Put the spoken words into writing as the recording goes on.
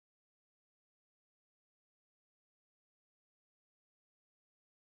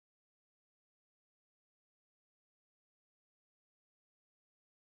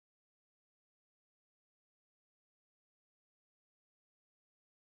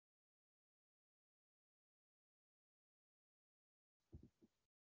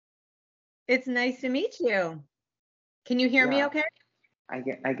It's nice to meet you. Can you hear me Yeah, okay?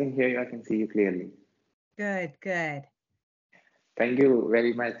 I can hear you. I can see you clearly. Good, good. Thank you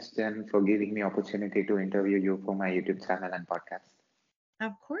very much, Jen, for giving me opportunity to interview you for my YouTube channel and podcast.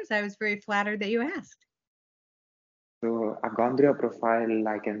 Of course, I was very flattered that you asked. So I've gone through your profile.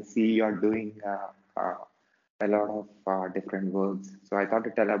 I can see you're doing a lot of different works. So I thought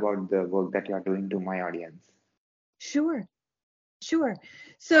to tell about the work that you're doing to my audience. Sure, sure.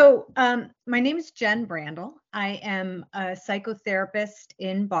 So, my name is Jenn Brandel. I am a psychotherapist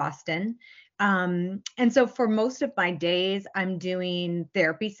in Boston. And so, for most of my days, I'm doing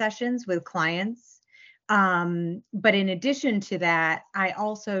therapy sessions with clients. But in addition to that, I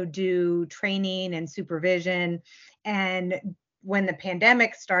also do training and supervision. And when the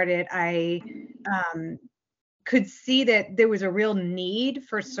pandemic started, I um, could see that there was a real need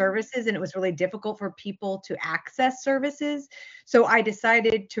for services and it was really difficult for people to access services. So I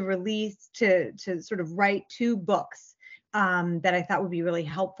decided to sort of write two books that I thought would be really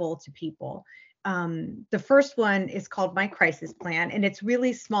helpful to people. The first one is called My Crisis Plan, and it's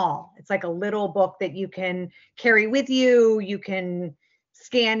really small. It's like a little book that you can carry with you. You can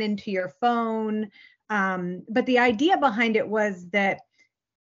scan into your phone. But the idea behind it was that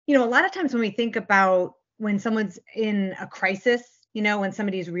a lot of times when we think about when someone's in a crisis, when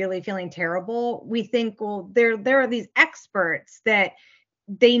somebody's really feeling terrible, we think, well, there are these experts that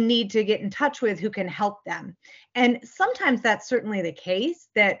they need to get in touch with who can help them. And sometimes that's certainly the case,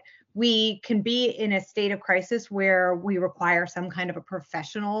 that we can be in a state of crisis where we require some kind of a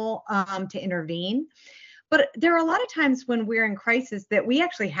professional to intervene. But there are a lot of times when we're in crisis that we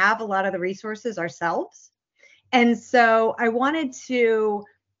actually have a lot of the resources ourselves. And so I wanted to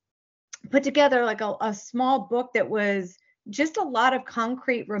put together like a small book that was just a lot of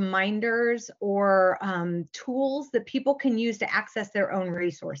concrete reminders or tools that people can use to access their own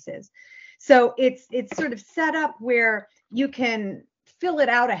resources. So it's sort of set up where you can fill it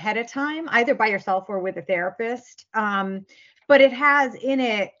out ahead of time, either by yourself or with a therapist. But it has in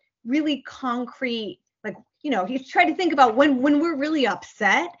it really concrete, like, you try to think about when we're really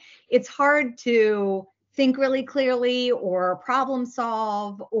upset, it's hard to think really clearly or problem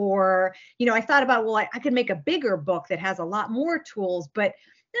solve. Or I thought about, well, I could make a bigger book that has a lot more tools. But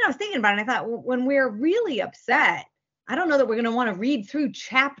then I was thinking about it and I thought, well, when we're really upset, I don't know that we're going to want to read through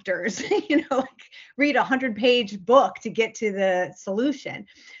chapters, like read 100-page book to get to the solution.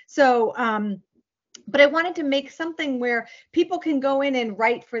 So but I wanted to make something where people can go in and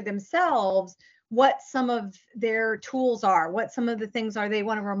write for themselves what some of their tools are, what some of the things are they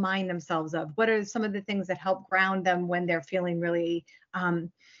want to remind themselves of, what are some of the things that help ground them when they're feeling really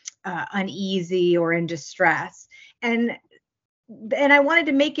uneasy or in distress. And I wanted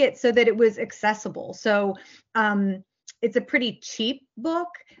to make it so that it was accessible. So it's a pretty cheap book,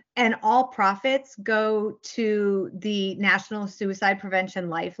 and all profits go to the National Suicide Prevention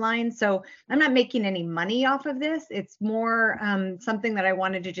Lifeline. So I'm not making any money off of this. It's more something that I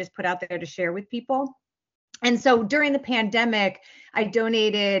wanted to just put out there to share with people. And so during the pandemic, I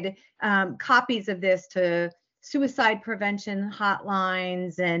donated copies of this to suicide prevention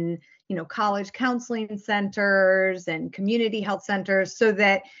hotlines and college counseling centers and community health centers, so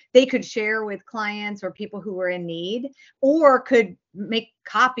that they could share with clients or people who were in need, or could make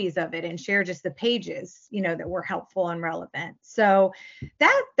copies of it and share just the pages that were helpful and relevant. So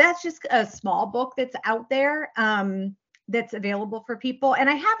that's just a small book that's out there, that's available for people. And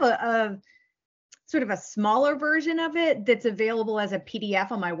I have a sort of a smaller version of it that's available as a PDF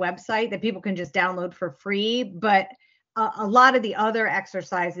on my website that people can just download for free. But a lot of the other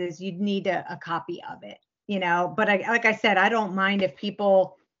exercises, you'd need a copy of it, But like I said, I don't mind if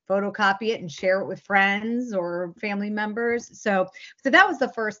people photocopy it and share it with friends or family members. So that was the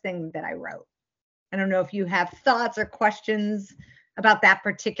first thing that I wrote. I don't know if you have thoughts or questions about that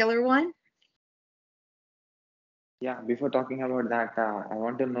particular one. Yeah, before talking about that, I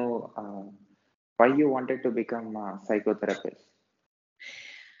want to know why you wanted to become a psychotherapist.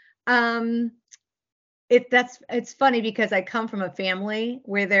 Um, it's funny because I come from a family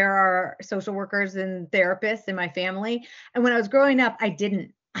where there are social workers and therapists in my family. And when I was growing up,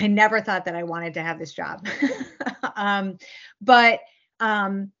 I never thought that I wanted to have this job. But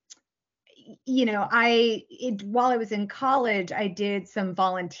while I was in college, I did some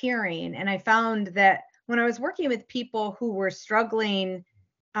volunteering, and I found that when I was working with people who were struggling,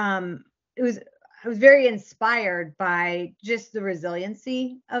 um, it was I was very inspired by just the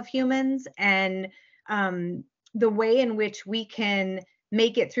resiliency of humans, and um, the way in which we can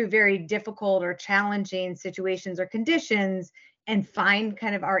make it through very difficult or challenging situations or conditions find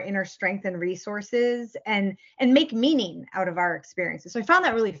kind of our inner strength and resources and make meaning out of our experiences. So I found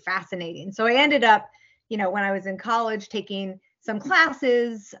that really fascinating. So I ended up, when I was in college, taking some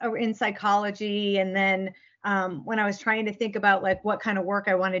classes in psychology. And then when I was trying to think about like what kind of work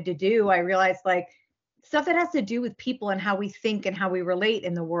I wanted to do, I realized like stuff that has to do with people and how we think and how we relate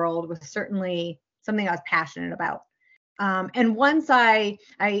in the world was certainly something I was passionate about. And once I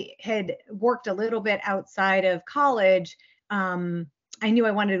had worked a little bit outside of college, I knew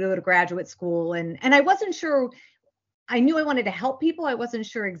I wanted to go to graduate school, and I wasn't sure. I knew I wanted to help people. I wasn't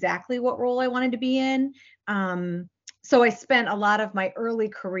sure exactly what role I wanted to be in. So I spent a lot of my early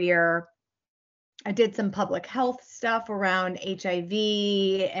career. I did some public health stuff around HIV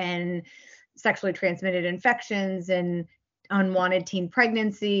and sexually transmitted infections and unwanted teen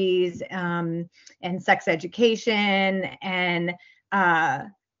pregnancies, and sex education. And I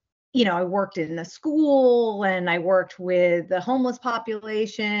worked in the school, and I worked with the homeless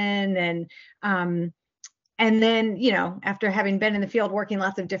population, and then, after having been in the field working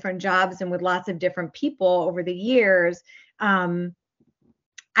lots of different jobs and with lots of different people over the years, I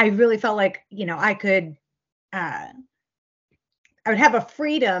really felt like, I would have a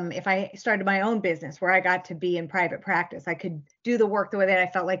freedom if I started my own business where I got to be in private practice. I could do the work the way that I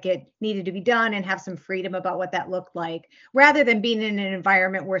felt like it needed to be done and have some freedom about what that looked like, rather than being in an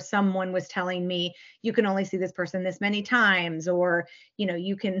environment where someone was telling me you can only see this person this many times, or,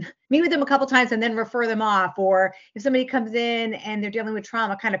 you can meet with them a couple times and then refer them off. Or if somebody comes in and they're dealing with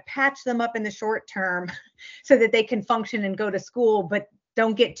trauma, kind of patch them up in the short term so that they can function and go to school, but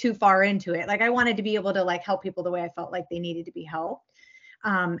don't get too far into it. Like I wanted to be able to like help people the way I felt like they needed to be helped.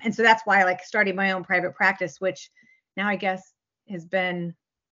 And so that's why I like starting my own private practice, which now I guess has been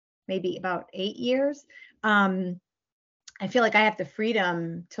maybe about 8 years. I feel like I have the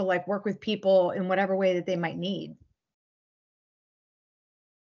freedom to like work with people in whatever way that they might need.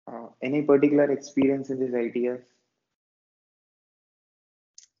 Any particular experience in these ideas?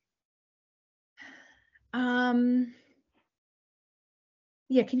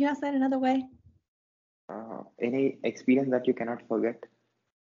 Yeah, can you ask that another way? Any experience that you cannot forget?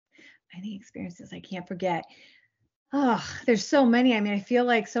 Any experiences I can't forget? Oh, there's so many. I mean, I feel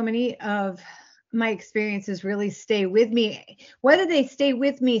like so many of my experiences really stay with me, whether they stay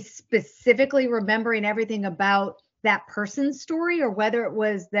with me specifically remembering everything about that person's story, or whether it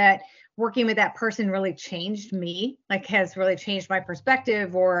was that working with that person really changed me, like has really changed my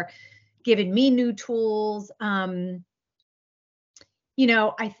perspective or given me new tools.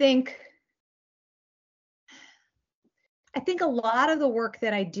 I think a lot of the work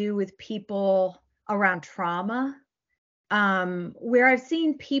that I do with people around trauma, where I've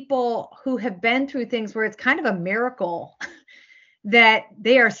seen people who have been through things where it's kind of a miracle that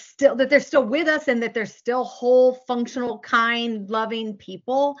they're still with us and that they're still whole, functional, kind, loving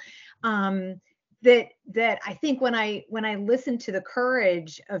people. That I think when I listen to the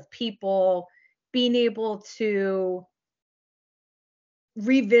courage of people being able to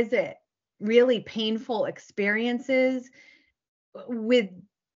revisit really painful experiences with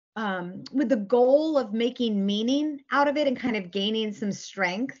the goal of making meaning out of it and kind of gaining some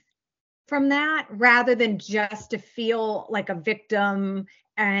strength from that, rather than just to feel like a victim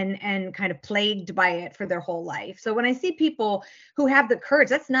and kind of plagued by it for their whole life. So when I see people who have the courage,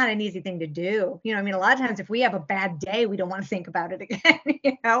 that's not an easy thing to do. I mean, a lot of times if we have a bad day, we don't want to think about it again.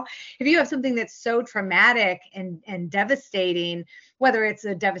 If you have something that's so traumatic and devastating, whether it's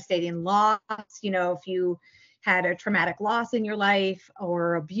a devastating loss, if you had a traumatic loss in your life,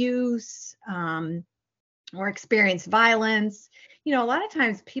 or abuse, or experienced violence, a lot of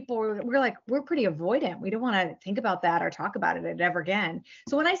times people we're pretty avoidant. We don't want to think about that or talk about it ever again.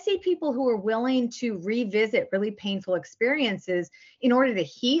 So when I see people who are willing to revisit really painful experiences in order to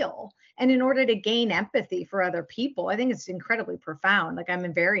heal and in order to gain empathy for other people, I think it's incredibly profound. Like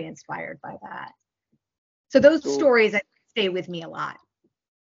I'm very inspired by that. So those stories stay with me a lot.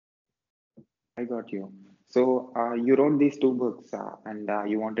 I got you. So you wrote these 2 books, and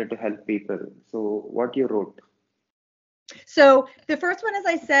you wanted to help people. So what you wrote? So the first one, as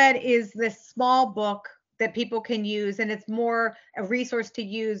I said, is this small book that people can use, and it's more a resource to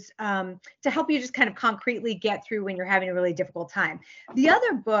use to help you just kind of concretely get through when you're having a really difficult time. The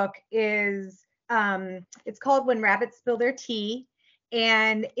other book is it's called When Rabbits Spill Their Tea,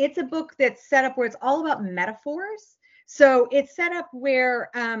 and it's a book that's set up where it's all about metaphors. So it's set up where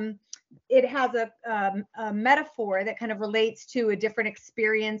it has a metaphor that kind of relates to a different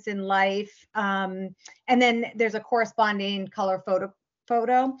experience in life. And then there's a corresponding color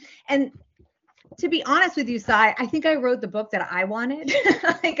photo. And to be honest with you, Sai, I think I wrote the book that I wanted.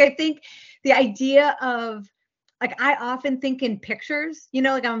 I think the idea of like I often think in pictures,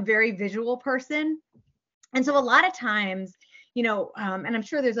 like I'm a very visual person. And so a lot of times, and I'm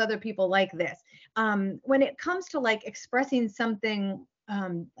sure there's other people like this, when it comes to like expressing something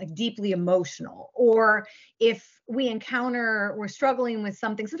like deeply emotional, or if we're struggling with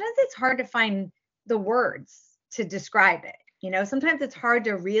something, sometimes it's hard to find the words to describe it. Sometimes it's hard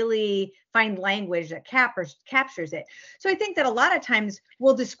to really find language that captures it. So I think that a lot of times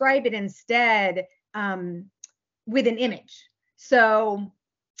we'll describe it instead with an image. So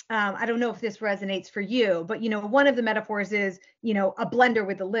I don't know if this resonates for you, but one of the metaphors is, a blender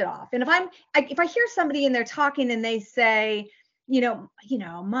with the lid off. And if I hear somebody and they're talking and they say,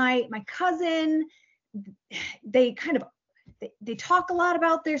 my cousin, they kind of they talk a lot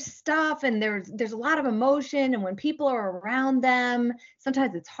about their stuff, and there's a lot of emotion, and when people are around them,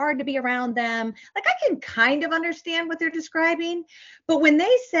 sometimes it's hard to be around them. Like I can kind of understand what they're describing, but when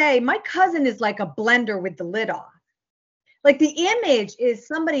they say my cousin is like a blender with the lid off, like the image is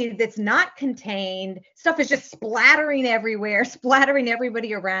somebody that's not contained, stuff is just splattering everywhere, splattering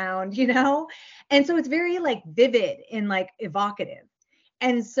everybody around, and so it's very like vivid and like evocative.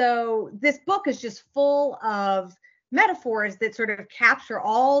 And so this book is just full of metaphors that sort of capture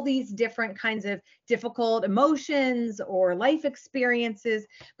all these different kinds of difficult emotions or life experiences,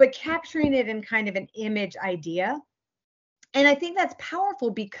 but capturing it in kind of an image idea. And I think that's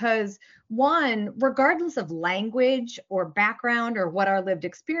powerful because, one, regardless of language or background or what our lived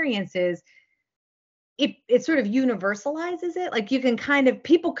experience is, it sort of universalizes it. Like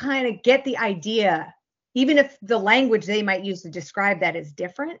people kind of get the idea, even if the language they might use to describe that is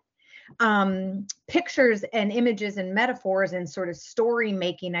different. Pictures and images and metaphors and sort of story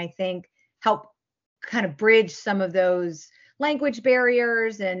making, I think, help kind of bridge some of those language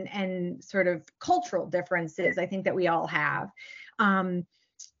barriers and sort of cultural differences, I think, that we all have.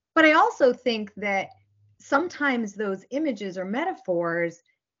 But I also think that sometimes those images or metaphors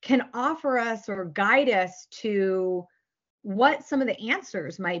can offer us or guide us to what some of the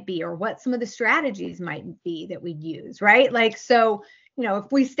answers might be, or what some of the strategies might be that we use, right? Like, so,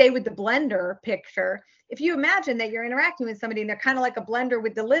 if we stay with the blender picture, if you imagine that you're interacting with somebody and they're kind of like a blender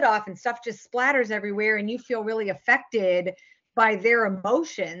with the lid off and stuff just splatters everywhere and you feel really affected by their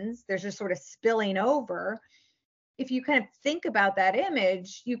emotions, there's just sort of spilling over. If you kind of think about that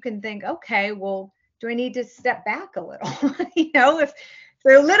image, you can think, okay, well, do I need to step back a little? If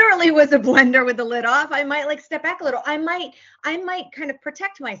there literally was a blender with the lid off, I might like step back a little. I might kind of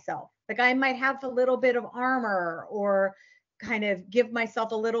protect myself. Like I might have a little bit of armor, or kind of give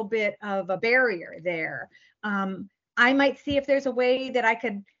myself a little bit of a barrier there. I might see if there's a way that I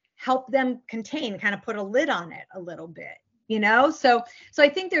could help them contain, kind of put a lid on it a little bit. So I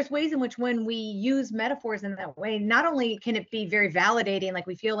think there's ways in which when we use metaphors in that way, not only can it be very validating, like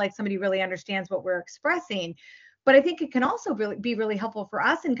we feel like somebody really understands what we're expressing, but I think it can also be really helpful for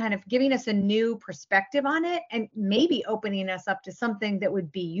us in kind of giving us a new perspective on it, and maybe opening us up to something that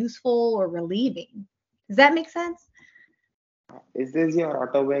would be useful or relieving. Does that make sense? Is this your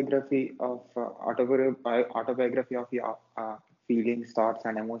autobiography of your feelings, thoughts,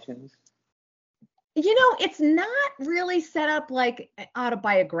 and emotions? It's not really set up like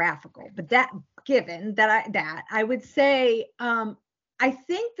autobiographical, but given that I would say, I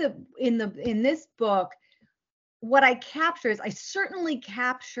think that in this book, what I capture is I certainly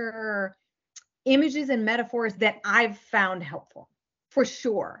capture images and metaphors that I've found helpful, for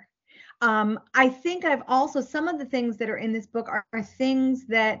sure. I think I've also, some of the things that are in this book are things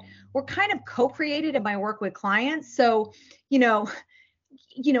that were kind of co-created in my work with clients. So,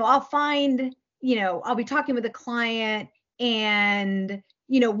 I'll find, I'll be talking with a client, and,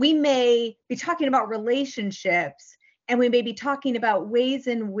 we may be talking about relationships, and we may be talking about ways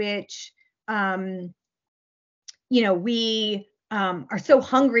in which, we are so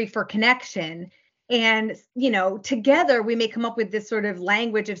hungry for connection. And, together we may come up with this sort of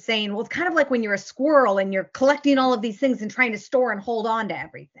language of saying, well, it's kind of like when you're a squirrel and you're collecting all of these things and trying to store and hold on to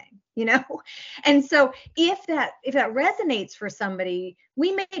everything, And so if that resonates for somebody,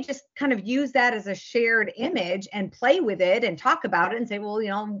 we may just kind of use that as a shared image and play with it and talk about it and say, well,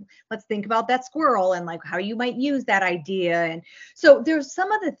 let's think about that squirrel and like how you might use that idea. And so there's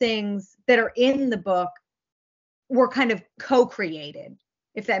some of the things that are in the book were kind of co-created,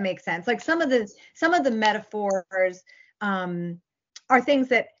 if that makes sense. Like some of the metaphors are things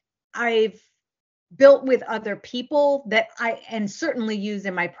that I've built with other people that and certainly use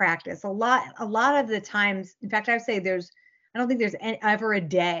in my practice. A lot of the times, in fact, I would say I don't think there's ever a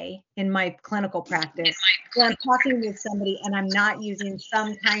day in my clinical practice where I'm talking with somebody and I'm not using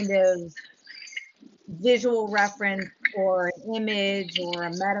some kind of visual reference or an image or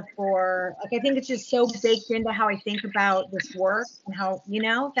a metaphor. Like, I think it's just so baked into how I think about this work and how,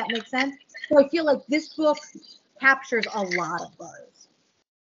 if that makes sense. So I feel like this book captures a lot of those.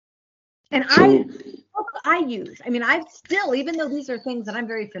 And So, I use, I mean, I've still, even though these are things that I'm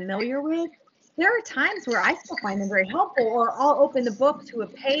very familiar with, there are times where I still find them very helpful, or I'll open the book to a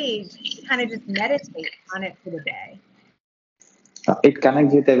page to kind of just meditate on it for the day. it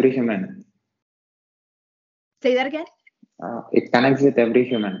connects with every human. Say that again? It connects with every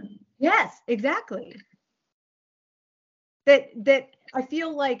human. Yes, exactly. That I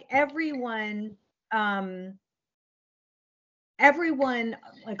feel like everyone,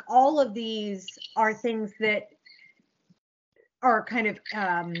 like all of these are things that are kind of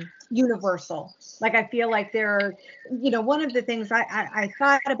universal. Like, I feel like they're, one of the things I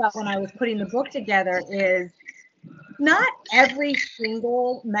thought about when I was putting the book together is not every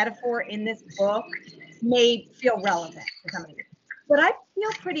single metaphor in this book may feel relevant to somebody. But I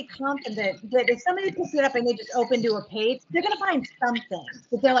feel pretty confident that if somebody picks it up and they just open to a page, they're going to find something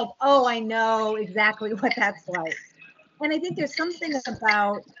that they're like, oh, I know exactly what that's like. And I think there's something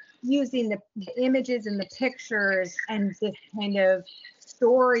about using the images and the pictures and this kind of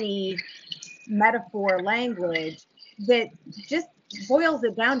story metaphor language that just boils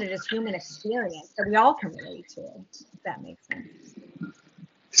it down to just human experience that we all can relate to, if that makes sense.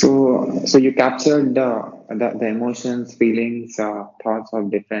 So you captured the emotions, feelings, thoughts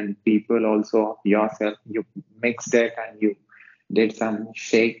of different people, also of yourself. You mixed it and you did some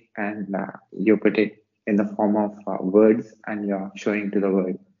shake and you put it in the form of words and you're showing to the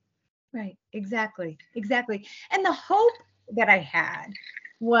world. Right, exactly. And the hope that I had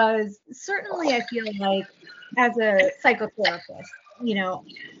was, certainly I feel like as a psychotherapist,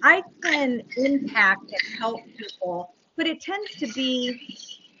 I can impact and help people, but it tends to be,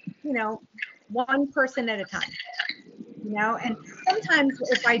 one person at a time. And sometimes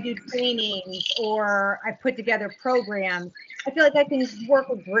if I do trainings or I put together programs, I feel like I can work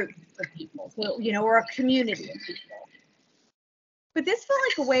with groups of people, so, or a community of people. But this felt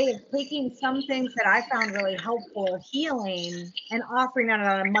like a way of taking some things that I found really helpful or healing and offering it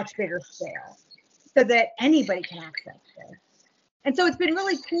on a much bigger scale so that anybody can access this. And so it's been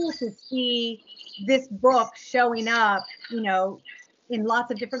really cool to see this book showing up, in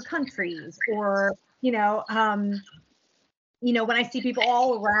lots of different countries, or, when I see people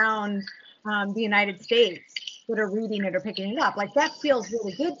all around the United States that are reading it or picking it up, like, that feels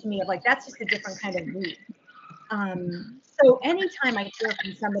really good to me. Of like, that's just a different kind of read. So anytime I hear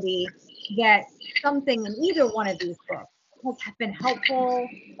from somebody that something in either one of these books has been helpful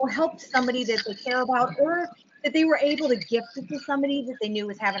or helped somebody that they care about, or that they were able to gift it to somebody that they knew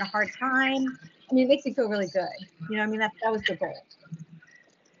was having a hard time, I mean, it makes me feel really good. I mean, that was the goal.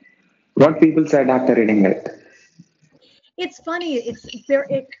 What people said after reading it? It's funny.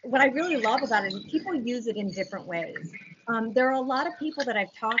 What I really love about it is people use it in different ways. There are a lot of people that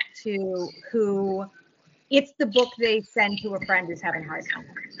I've talked to who it's the book they send to a friend who's having a hard time.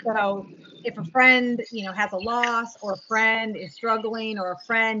 So if a friend, has a loss, or a friend is struggling, or a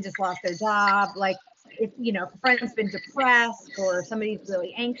friend just lost their job, like, if a friend's been depressed or somebody's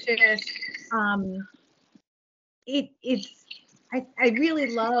really anxious, I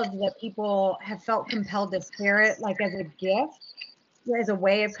really love that people have felt compelled to share it, like, as a gift, as a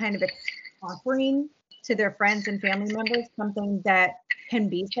way of kind of offering to their friends and family members something that can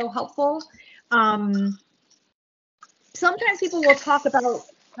be so helpful. Sometimes people will talk about,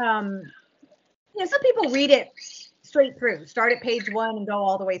 some people read it straight through, start at page 1 and go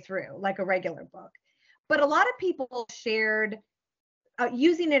all the way through like a regular book. But a lot of people shared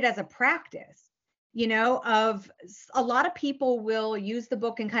using it as a practice, of a lot of people will use the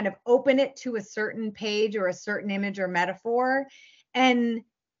book and kind of open it to a certain page or a certain image or metaphor and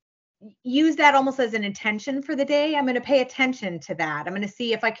use that almost as an intention for the day. I'm going to pay attention to that. I'm going to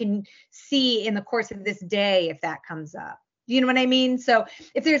see if I can see in the course of this day if that comes up. Do you know what I mean? So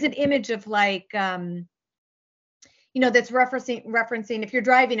if there's an image of, like, that's referencing if you're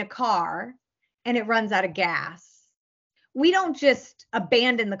driving a car and it runs out of gas, we don't just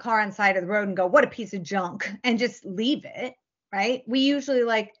abandon the car on the side of the road and go, what a piece of junk, and just leave it, right? We usually,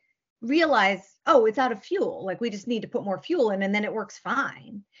 like, realize, oh, it's out of fuel. Like, we just need to put more fuel in and then it works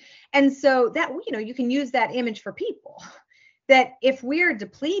fine. And so that, you can use that image for people, that if we're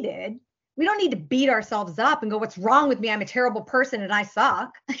depleted, we don't need to beat ourselves up and go, what's wrong with me? I'm a terrible person and I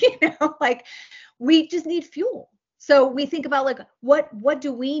suck. Like, we just need fuel. So we think about, like, what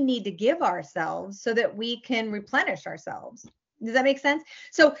do we need to give ourselves so that we can replenish ourselves? Does that make sense?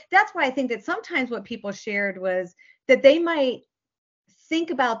 So that's why I think that sometimes what people shared was that they might think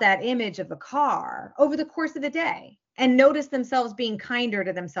about that image of the car over the course of the day and notice themselves being kinder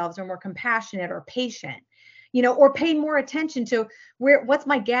to themselves or more compassionate or patient, or pay more attention to what's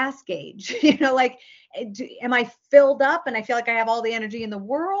my gas gauge, like, am I filled up and I feel like I have all the energy in the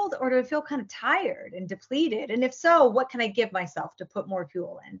world, or do I feel kind of tired and depleted? And if so, what can I give myself to put more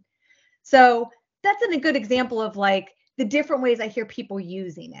fuel in? So that's a good example of like the different ways I hear people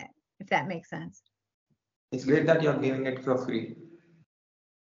using it, if that makes sense. It's great that you're giving it for free.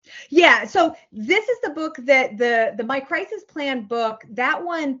 Yeah, so this is the book that the My Crisis Plan book, that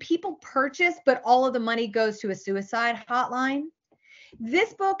one people purchase, but all of the money goes to a suicide hotline.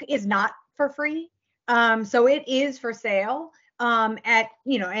 This book is not for free. So it is for sale at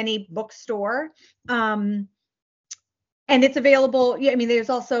any bookstore. And it's available. Yeah, I mean, there's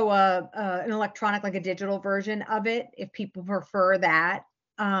also an electronic, like a digital version of it, if people prefer that.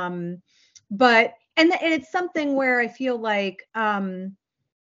 But it's something where I feel like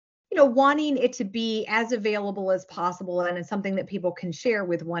wanting it to be as available as possible, and it's something that people can share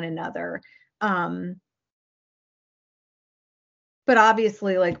with one another. But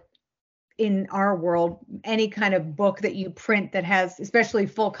obviously, like in our world, any kind of book that you print that has especially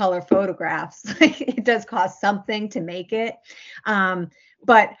full color photographs, it does cost something to make it.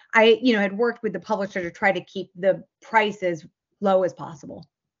 But I, had worked with the publisher to try to keep the price as low as possible,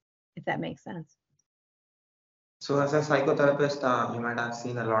 if that makes sense. So as a psychotherapist, you might have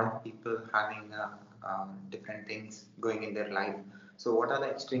seen a lot of people having different things going in their life. So what are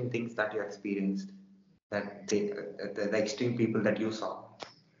the extreme things that you experienced, that the extreme people that you saw?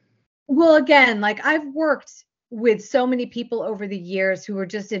 Well, again, like I've worked with so many people over the years who are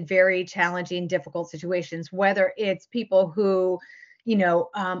just in very challenging, difficult situations, whether it's people who,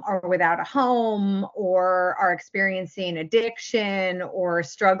 are without a home or are experiencing addiction or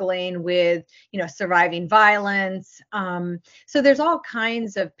struggling with, surviving violence. So there's all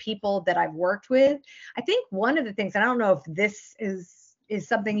kinds of people that I've worked with. I think one of the things, and I don't know if this is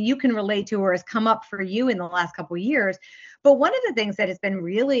something you can relate to or has come up for you in the last couple of years, but one of the things that has been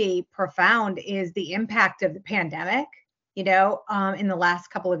really profound is the impact of the pandemic, in the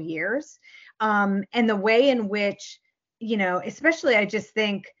last couple of years, and the way in which, especially I just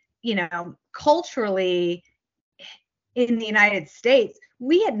think, culturally in the United States,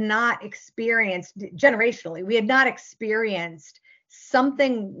 we had not experienced, generationally, we had not experienced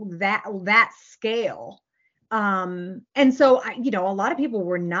something that scale. And so, a lot of people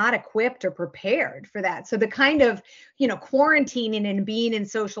were not equipped or prepared for that. So the kind of, quarantining and being in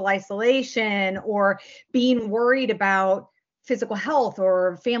social isolation or being worried about physical health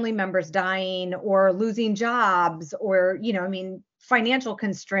or family members dying or losing jobs or, financial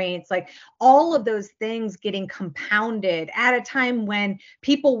constraints, like all of those things getting compounded at a time when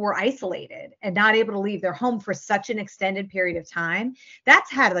people were isolated and not able to leave their home for such an extended period of time,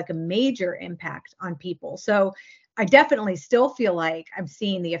 that's had like a major impact on people. So I definitely still feel like I'm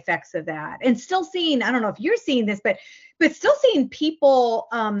seeing the effects of that, and still seeing, I don't know if you're seeing this, but still seeing people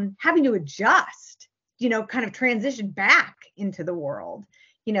having to adjust, kind of transition back into the world.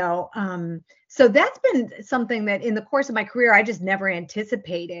 So that's been something that in the course of my career, I just never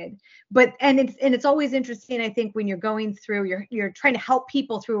anticipated. But, and it's always interesting, I think, when you're going through, you're trying to help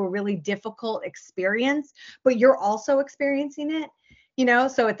people through a really difficult experience, but you're also experiencing it,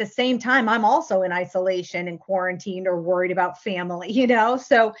 so at the same time, I'm also in isolation and quarantined or worried about family,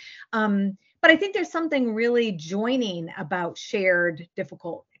 so, but I think there's something really joining about shared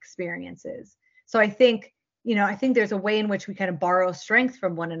difficult experiences. So I think there's a way in which we kind of borrow strength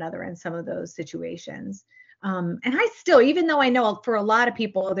from one another in some of those situations. And I still, even though I know for a lot of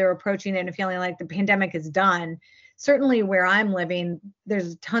people, they're approaching it and feeling like the pandemic is done, certainly where I'm living,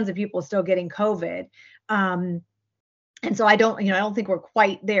 there's tons of people still getting COVID. And so I don't think we're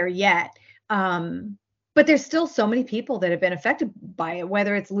quite there yet. But there's still so many people that have been affected by it,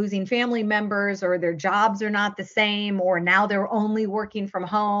 whether it's losing family members or their jobs are not the same, or now they're only working from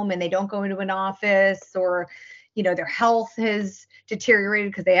home and they don't go into an office, or, their health has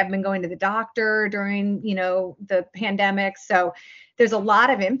deteriorated because they haven't been going to the doctor during, the pandemic. So there's a lot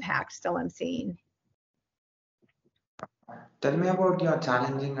of impact still I'm seeing. Tell me about your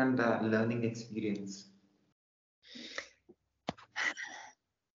challenging and learning experience.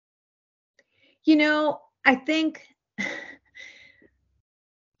 I think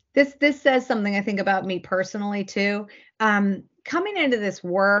this says something, I think, about me personally too. Coming into this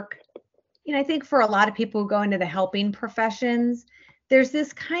work, I think for a lot of people who go into the helping professions, there's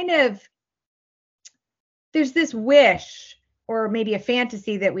this wish or maybe a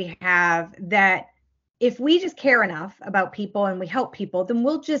fantasy that we have that if we just care enough about people and we help people, then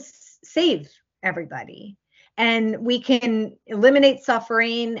we'll just save everybody. and we can eliminate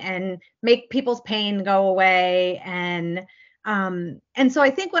suffering and make people's pain go away. And so I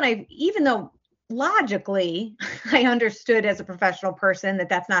think even though logically I understood as a professional person that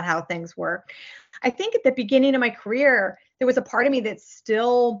that's not how things work, I think at the beginning of my career, there was a part of me that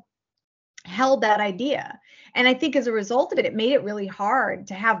still held that idea. And I think as a result of it, it made it really hard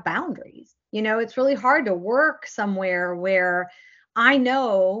to have boundaries. It's really hard to work somewhere where I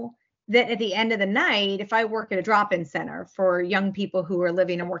know that at the end of the night, if I work at a drop-in center for young people who are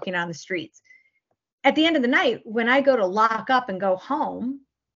living and working on the streets, at the end of the night, when I go to lock up and go home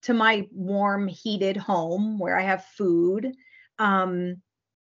to my warm, heated home where I have food,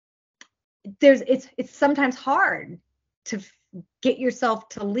 it's sometimes hard to get yourself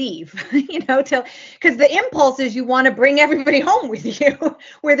to leave, because the impulse is you want to bring everybody home with you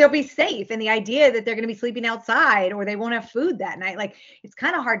where they'll be safe. And the idea that they're going to be sleeping outside or they won't have food that night, like, it's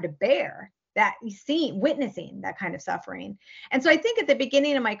kind of hard to bear that, witnessing that kind of suffering. And so I think at the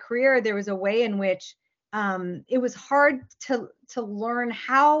beginning of my career, there was a way in which it was hard to learn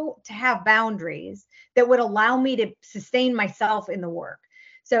how to have boundaries that would allow me to sustain myself in the work.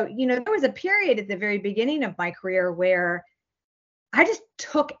 So, there was a period at the very beginning of my career where I just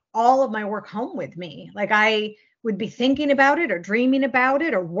took all of my work home with me. Like, I would be thinking about it or dreaming about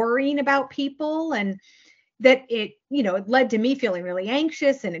it or worrying about people. And that it led to me feeling really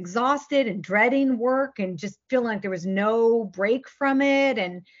anxious and exhausted and dreading work and just feeling like there was no break from it.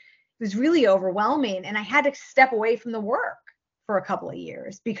 And it was really overwhelming. And I had to step away from the work for a couple of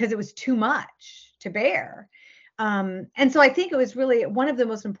years because it was too much to bear. And so I think it was really one of the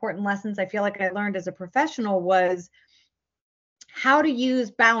most important lessons I feel like I learned as a professional was how to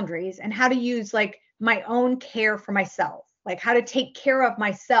use boundaries and how to use like my own care for myself, like how to take care of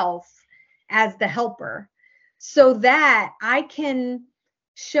myself as the helper so that I can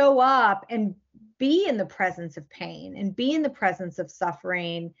show up and be in the presence of pain and be in the presence of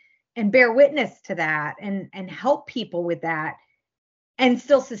suffering and bear witness to that and help people with that and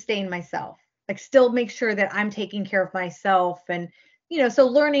still sustain myself, like still make sure that I'm taking care of myself. And, so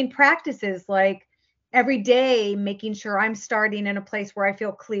learning practices like every day, making sure I'm starting in a place where I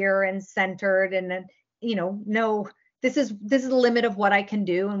feel clear and centered and then, know this is the limit of what I can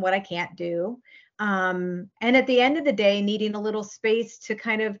do and what I can't do. And at the end of the day, needing a little space to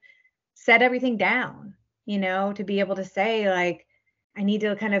kind of set everything down, to be able to say like, I need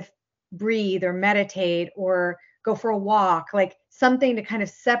to kind of breathe or meditate or go for a walk, like something to kind of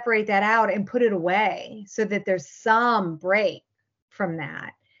separate that out and put it away so that there's some break from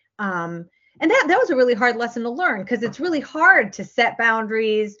that. And that was a really hard lesson to learn because it's really hard to set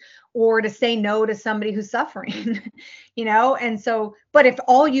boundaries or to say no to somebody who's suffering, and so, but if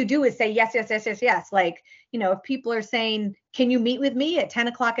all you do is say yes, yes, yes, yes, yes, like, if people are saying, can you meet with me at 10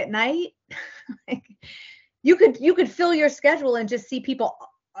 o'clock at night? Like, you could fill your schedule and just see people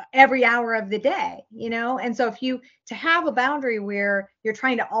every hour of the day, and so to have a boundary where you're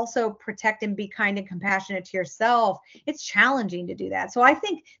trying to also protect and be kind and compassionate to yourself, it's challenging to do that. So I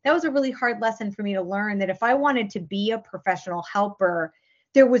think that was a really hard lesson for me to learn, that if I wanted to be a professional helper,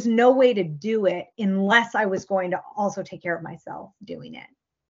 there was no way to do it unless I was going to also take care of myself doing it.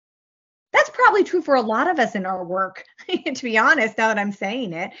 That's probably true for a lot of us in our work, to be honest, now that I'm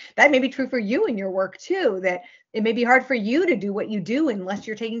saying it. That may be true for you in your work too, that it may be hard for you to do what you do unless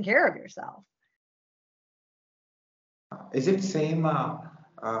you're taking care of yourself. Is it same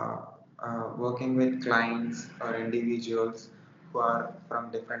working with clients or individuals who are from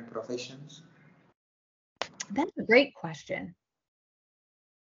different professions? That's a great question.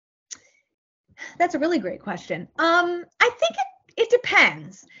 That's a really great question. I think it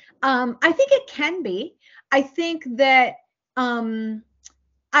depends. I think it can be. I think that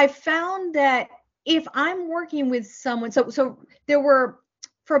I found that if I'm working with someone, so there were,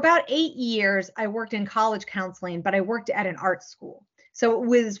 for about 8 years, I worked in college counseling, but I worked at an art school. So it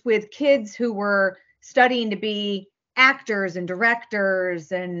was with kids who were studying to be actors and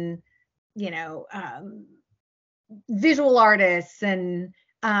directors and, visual artists.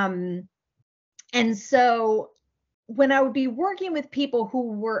 And so when I would be working with people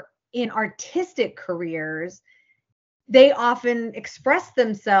who were in artistic careers, they often express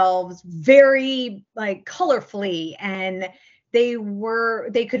themselves very like colorfully, and they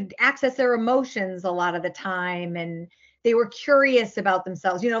could access their emotions a lot of the time, and they were curious about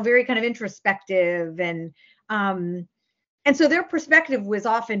themselves, very kind of introspective, and so their perspective was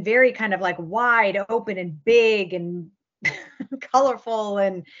often very kind of like wide open and big and colorful.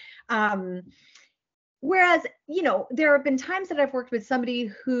 And whereas, there have been times that I've worked with somebody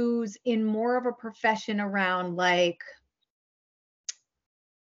who's in more of a profession around like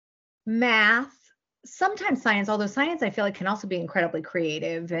math sometimes science, although science I feel like can also be incredibly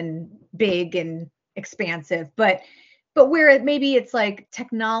creative and big and expansive, but where maybe it's like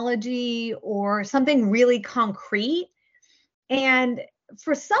technology or something really concrete. And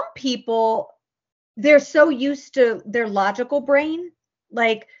for some people, they're so used to their logical brain,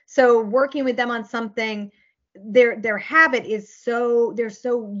 like, so working with them on something, their habit is so, they're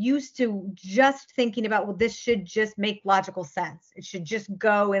so used to just thinking about, well, this should just make logical sense, it should just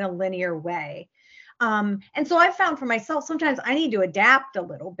go in a linear way. And so I found for myself, sometimes I need to adapt a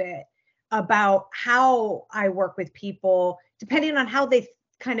little bit about how I work with people, depending on how they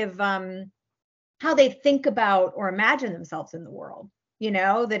kind of how they think about or imagine themselves in the world.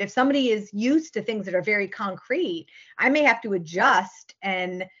 That if somebody is used to things that are very concrete, I may have to adjust,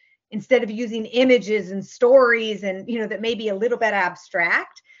 and instead of using images and stories and, that may be a little bit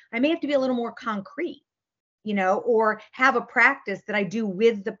abstract, I may have to be a little more concrete, or have a practice that I do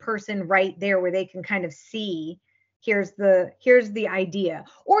with the person right there where they can kind of see, here's the idea,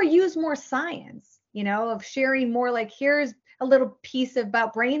 or use more science, of sharing more, like, here's a little piece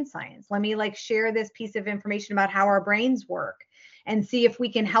about brain science. Let me like share this piece of information about how our brains work, and see if we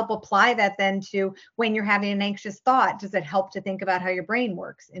can help apply that then to when you're having an anxious thought. Does it help to think about how your brain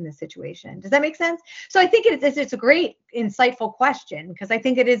works in this situation? Does that make sense? So I think it's a great, insightful question, because I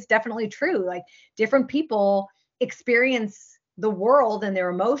think it is definitely true. Like, different people experience the world and their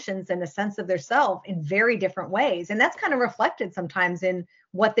emotions and a sense of their self in very different ways. And that's kind of reflected sometimes in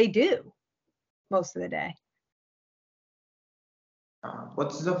what they do most of the day.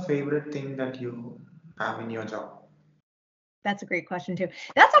 What's the favorite thing that you have in your job? That's a great question too.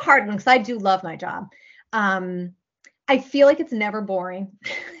 That's a hard one, because I do love my job. I feel like it's never boring.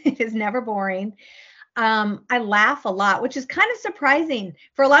 It is never boring. I laugh a lot, which is kind of surprising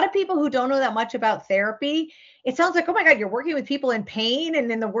for a lot of people who don't know that much about therapy. It sounds like, oh my God, you're working with people in pain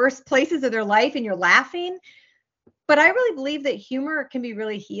and in the worst places of their life and you're laughing. But I really believe that humor can be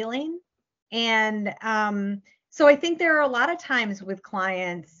really healing. And so I think there are a lot of times with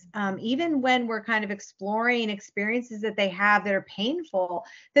clients, even when we're kind of exploring experiences that they have that are painful,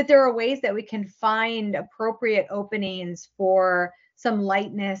 that there are ways that we can find appropriate openings for some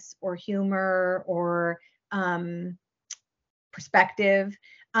lightness or humor or perspective.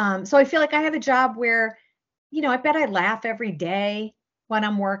 So I feel like I have a job where, I bet I laugh every day when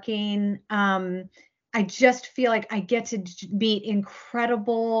I'm working. I just feel like I get to meet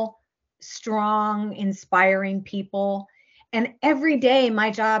incredible, strong, inspiring people. And every day, my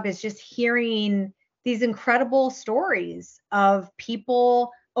job is just hearing these incredible stories of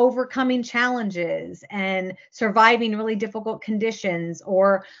people overcoming challenges and surviving really difficult conditions,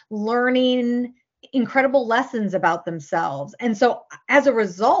 or learning incredible lessons about themselves. And so as a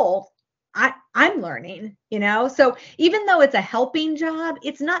result, I'm learning, so even though it's a helping job,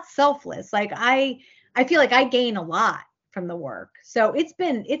 it's not selfless. Like, I feel like I gain a lot from the work. So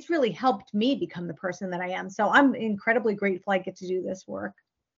it's really helped me become the person that I am. So I'm incredibly grateful I get to do this work.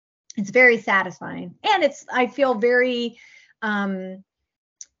 It's very satisfying. And I feel very,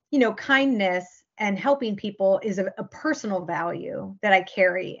 kindness and helping people is a personal value that I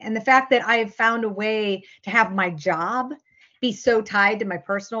carry. And the fact that I've found a way to have my job be so tied to my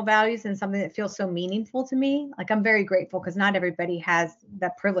personal values and something that feels so meaningful to me, like, I'm very grateful, because not everybody has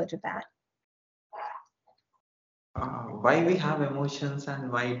that privilege of that. Why we have emotions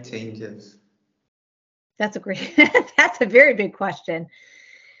and why it changes? That's that's a very big question.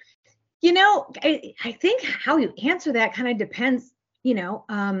 I think how you answer that kind of depends.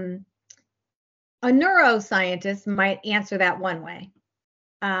 A neuroscientist might answer that one way,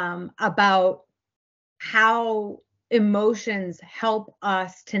 about how emotions help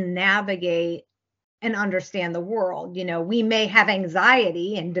us to navigate and understand the world. We may have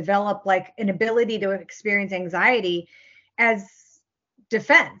anxiety and develop like an ability to experience anxiety as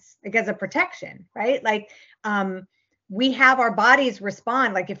defense, like as a protection, right? Like, we have our bodies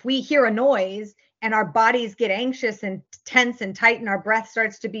respond. Like, if we hear a noise and our bodies get anxious and tense and tight and our breath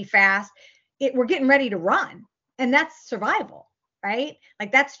starts to be fast, we're getting ready to run. And that's survival, right?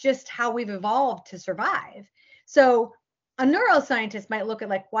 Like, that's just how we've evolved to survive. So a neuroscientist might look at,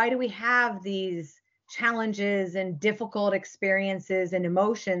 like, why do we have these challenges and difficult experiences and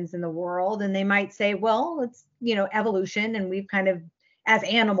emotions in the world? And they might say, well, it's, evolution, and we've kind of, as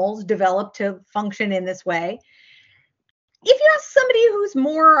animals, developed to function in this way. If you ask somebody who's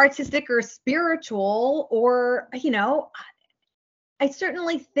more artistic or spiritual, or, I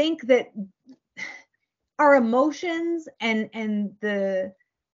certainly think that our emotions and the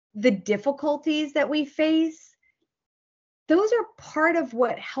difficulties that we face, those are part of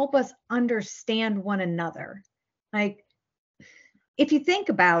what help us understand one another. Like, if you think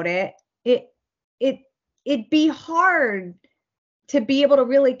about it, it'd be hard to be able to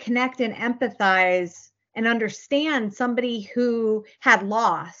really connect and empathize and understand somebody who had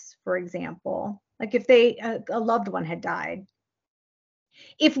loss, for example, like if a loved one had died.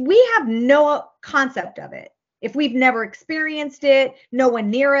 If we have no concept of it, if we've never experienced it, no one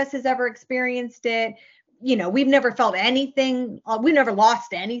near us has ever experienced it, we've never felt anything, we've never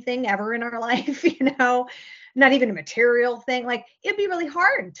lost anything ever in our life, not even a material thing, like it'd be really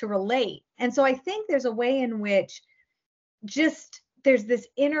hard to relate. And so I think there's a way in which just there's this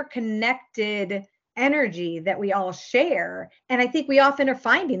interconnected energy that we all share. And I think we often are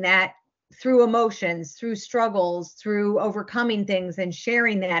finding that through emotions, through struggles, through overcoming things and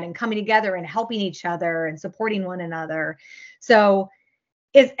sharing that and coming together and helping each other and supporting one another. So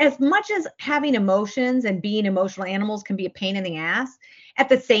as much as having emotions and being emotional animals can be a pain in the ass, at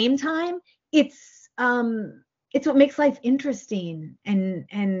the same time, it's what makes life interesting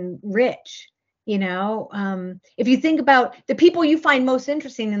and rich. If you think about the people you find most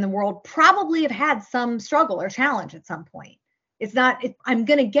interesting in the world, probably have had some struggle or challenge at some point. I'm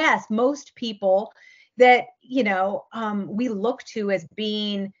going to guess most people that, we look to as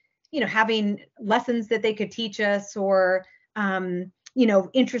being, having lessons that they could teach us, or,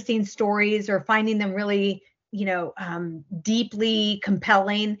 interesting stories, or finding them really, deeply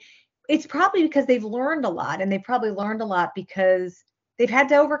compelling. It's probably because they've learned a lot, and they've probably learned a lot because they've had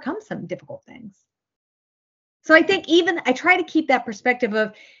to overcome some difficult things. So I think I try to keep that perspective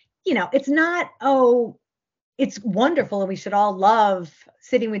of, it's not, it's wonderful and we should all love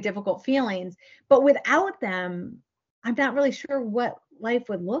sitting with difficult feelings, but without them, I'm not really sure what life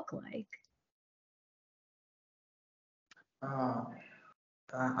would look like.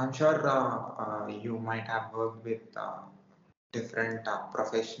 I'm sure you might have worked with different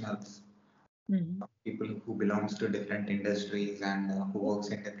professionals, people who belongs to different industries and who works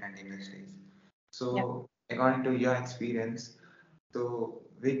in different industries. So, according to your experience, so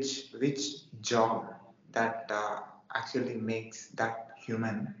which job that actually makes that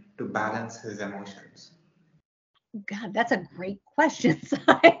human to balance his emotions? God, that's a great question.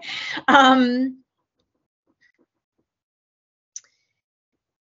 I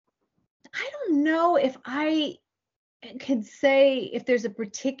don't know if I could say if there's a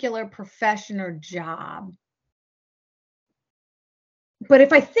particular profession or job. But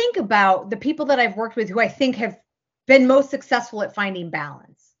if I think about the people that I've worked with who I think have been most successful at finding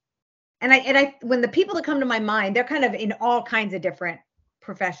balance, and I when the people that come to my mind, they're kind of in all kinds of different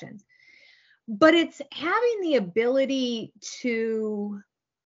professions, but it's having the ability to,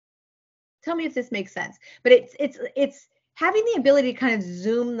 tell me if this makes sense, but it's having the ability to kind of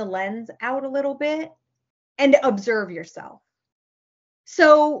zoom the lens out a little bit and observe yourself.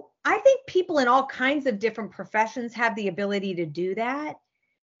 So I think people in all kinds of different professions have the ability to do that.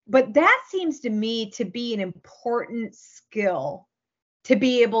 But that seems to me to be an important skill, to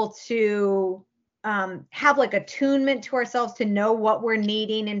be able to have like attunement to ourselves, to know what we're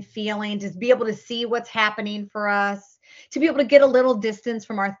needing and feeling, to be able to see what's happening for us, to be able to get a little distance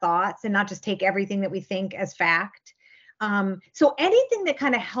from our thoughts and not just take everything that we think as fact. So anything that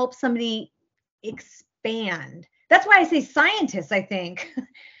kind of helps somebody expand. That's why I say scientists, I think,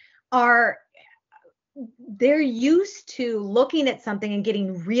 they're used to looking at something and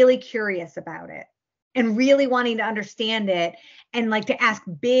getting really curious about it and really wanting to understand it, and like to ask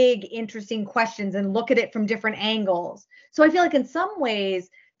big, interesting questions and look at it from different angles. So I feel like in some ways,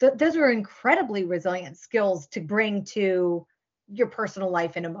 those are incredibly resilient skills to bring to your personal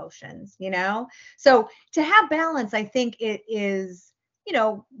life and emotions, So to have balance, I think it is,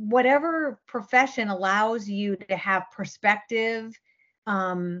 whatever profession allows you to have perspective,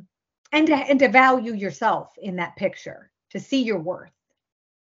 and to value yourself in that picture, to see your worth.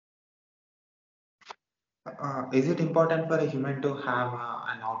 Is it important for a human to have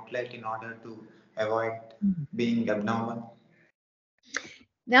an outlet in order to avoid being abnormal?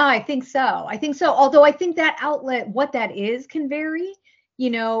 No, I think so. Although I think that outlet, what that is, can vary.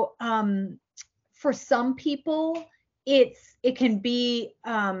 For some people, it can be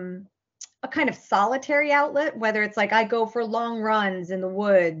a kind of solitary outlet, whether it's like I go for long runs in the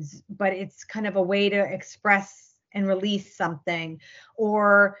woods, but it's kind of a way to express and release something,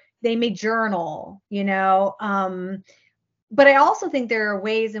 or they may journal, but I also think there are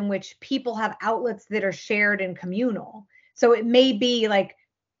ways in which people have outlets that are shared and communal. So it may be like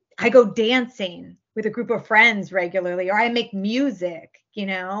I go dancing with a group of friends regularly, or I make music,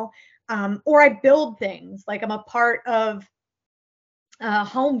 or I build things, like I'm a part of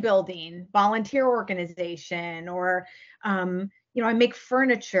home building volunteer organization, or I make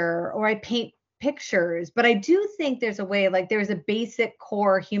furniture, or I paint pictures, but I do think there's a way, like there's a basic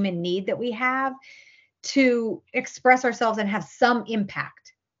core human need that we have to express ourselves and have some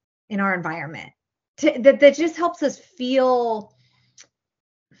impact in our environment. That just helps us feel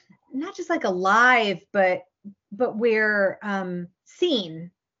not just like alive, but we're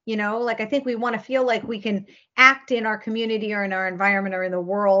seen. Like I think we want to feel like we can act in our community or in our environment or in the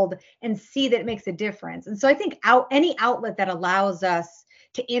world and see that it makes a difference. And so I think any outlet that allows us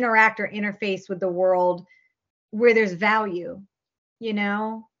to interact or interface with the world where there's value,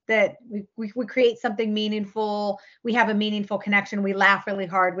 that we create something meaningful, we have a meaningful connection, we laugh really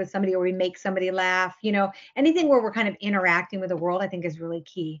hard with somebody or we make somebody laugh, anything where we're kind of interacting with the world, I think is really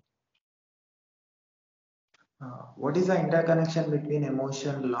key. What is the interconnection between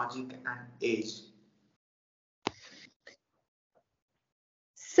emotion, logic, and age?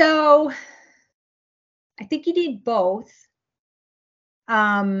 So I think you need both.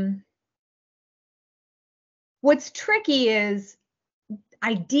 What's tricky is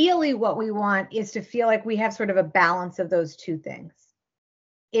ideally what we want is to feel like we have sort of a balance of those two things.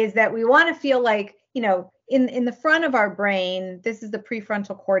 Is that we want to feel like, in the front of our brain, this is the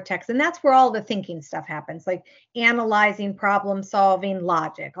prefrontal cortex, and that's where all the thinking stuff happens, like analyzing, problem solving,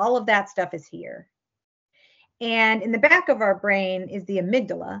 logic, all of that stuff is here. And in the back of our brain is the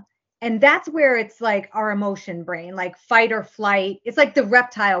amygdala, and that's where it's like our emotion brain, like fight or flight. It's like the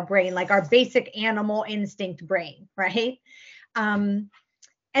reptile brain, like our basic animal instinct brain, right?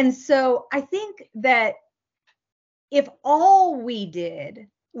 And so I think that if all we did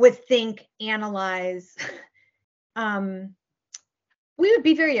was think, analyze, we would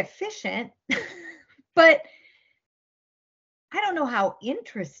be very efficient, but I don't know how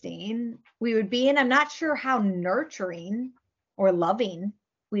interesting we would be. And I'm not sure how nurturing or loving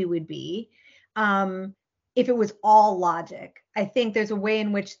we would be if it was all logic. I think there's a way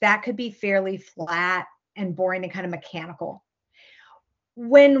in which that could be fairly flat and boring and kind of mechanical.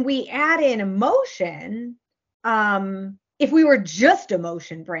 When we add in emotion, if we were just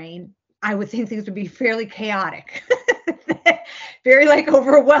emotion brain, I would think things would be fairly chaotic, very like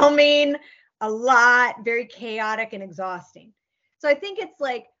overwhelming, a lot, very chaotic and exhausting. So I think it's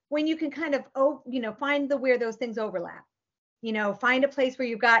like when you can kind of, find where those things overlap, find a place where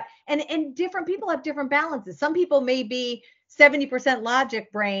you've got, and different people have different balances. Some people may be 70%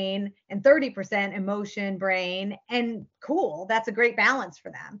 logic brain and 30% emotion brain, and cool, that's a great balance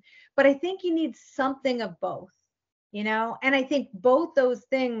for them. But I think you need something of both. And I think both those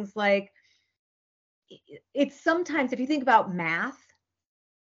things, like it's sometimes, if you think about math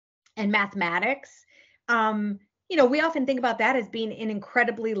and mathematics, we often think about that as being an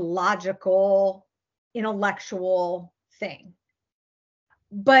incredibly logical, intellectual thing.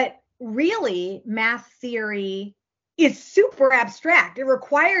 But really, math theory is super abstract. It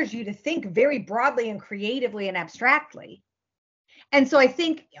requires you to think very broadly and creatively and abstractly. And so I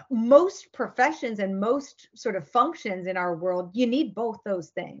think most professions and most sort of functions in our world, you need both those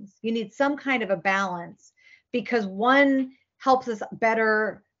things. You need some kind of a balance, because one helps us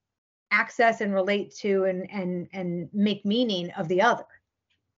better access and relate to and make meaning of the other,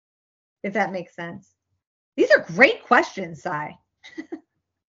 if that makes sense. These are great questions, Sai.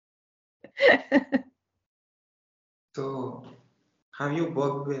 So, have you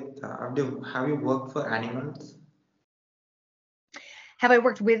worked for animals? Have I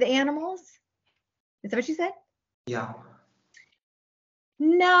worked with animals? Is that what you said? Yeah.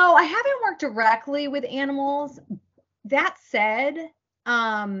 No, I haven't worked directly with animals. That said,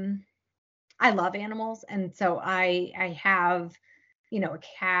 I love animals, and so I have, a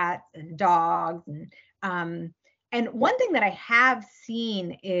cat and dogs, and one thing that I have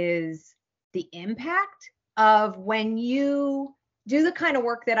seen is the impact of when you do the kind of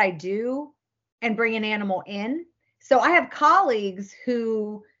work that I do and bring an animal in. So I have colleagues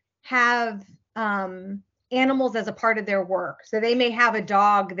who have animals as a part of their work. So they may have a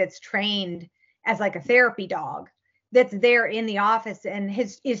dog that's trained as like a therapy dog that's there in the office and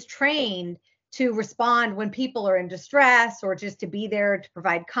is trained to respond when people are in distress or just to be there to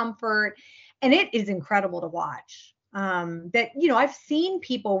provide comfort. And it is incredible to watch. I've seen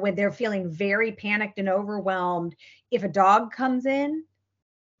people when they're feeling very panicked and overwhelmed, if a dog comes in,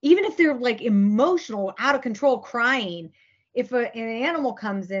 even if they're like emotional, out of control, crying, if an animal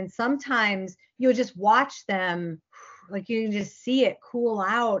comes in, sometimes you'll just watch them, like you can just see it cool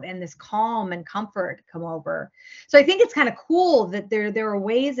out and this calm and comfort come over. So I think it's kind of cool that there are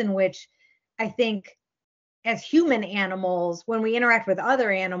ways in which I think as human animals, when we interact with other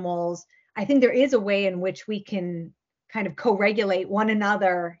animals, I think there is a way in which we can kind of co-regulate one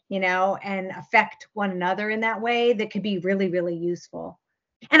another, and affect one another in that way that could be really, really useful.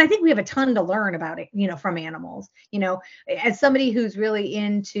 And I think we have a ton to learn about it, from animals. As somebody who's really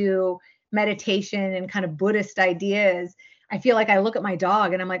into meditation and kind of Buddhist ideas, I feel like I look at my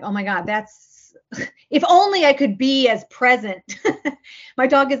dog and I'm like, oh my God, if only I could be as present. My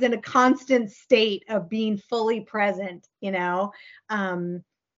dog is in a constant state of being fully present,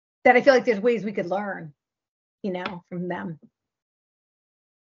 that I feel like there's ways we could learn, from them.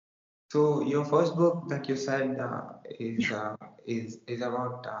 So your first book that you said is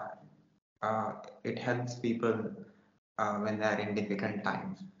about it helps people when they are in difficult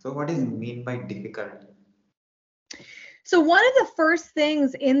times. So what does it mean by difficult? So one of the first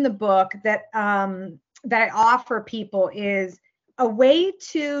things in the book that I offer people is a way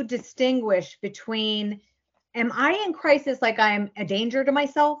to distinguish between, am I in crisis, like I'm a danger to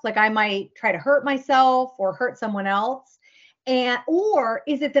myself, like I might try to hurt myself or hurt someone else, or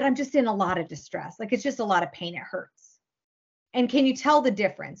is it that I'm just in a lot of distress, like it's just a lot of pain, it hurts? And can you tell the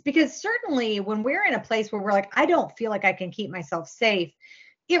difference? Because certainly when we're in a place where we're like, I don't feel like I can keep myself safe,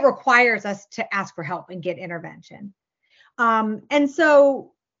 it requires us to ask for help and get intervention. And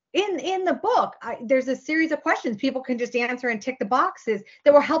so in the book, there's a series of questions people can just answer and tick the boxes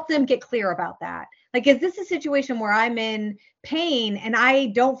that will help them get clear about that. Like, is this a situation where I'm in pain and I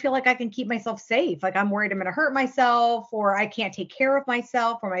don't feel like I can keep myself safe? Like I'm worried I'm going to hurt myself, or I can't take care of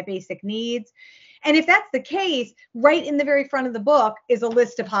myself or my basic needs. And if that's the case, right in the very front of the book is a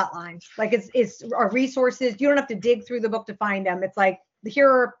list of hotlines. Like it's our resources. You don't have to dig through the book to find them. It's like, here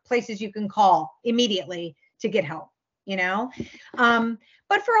are places you can call immediately to get help.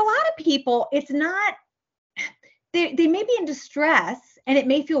 But for a lot of people, it's not, they may be in distress and it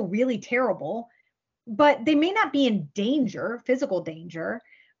may feel really terrible, but they may not be in danger, physical danger.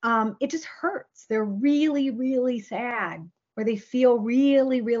 It just hurts. They're really, really sad, or they feel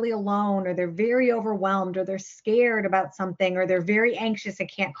really, really alone, or they're very overwhelmed, or they're scared about something, or they're very anxious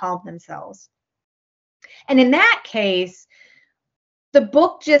and can't calm themselves. And in that case, the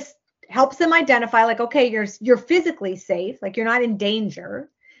book just helps them identify, like, okay, you're physically safe, like you're not in danger.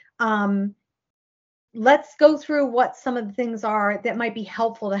 Let's go through what some of the things are that might be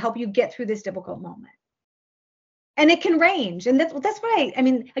helpful to help you get through this difficult moment. And it can range. And that's right. I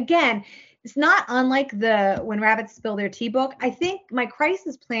mean, again, it's not unlike the When Rabbits Spill Their Tea book. I think my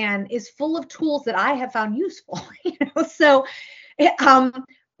crisis plan is full of tools that I have found useful, so,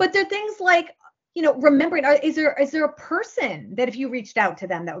 but there are things like, remembering, is there a person that if you reached out to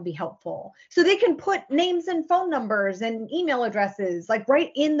them that would be helpful? So they can put names and phone numbers and email addresses like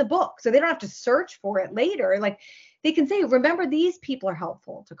right in the book, so they don't have to search for it later. Like they can say, remember, these people are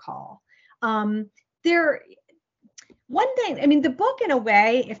helpful to call. One thing, I mean, the book, in a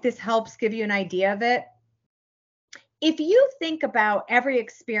way, if this helps give you an idea of it, if you think about every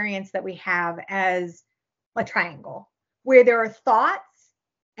experience that we have as a triangle, where there are thoughts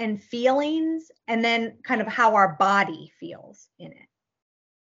and feelings, and then kind of how our body feels in it.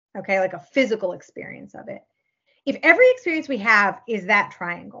 Okay, like a physical experience of it. If every experience we have is that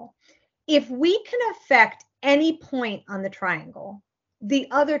triangle, if we can affect any point on the triangle, the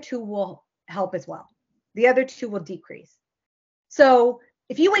other two will help as well. The other two will decrease. So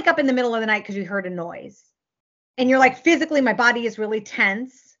if you wake up in the middle of the night because you heard a noise, and you're like, physically, my body is really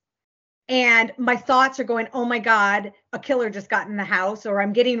tense, and my thoughts are going, oh my God, a killer just got in the house, or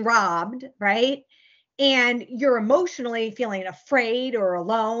I'm getting robbed, right? And you're emotionally feeling afraid or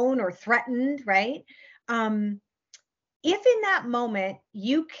alone or threatened, right? If in that moment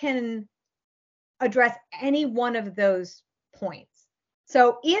you can address any one of those points.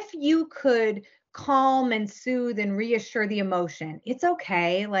 So if you could calm and soothe and reassure the emotion, it's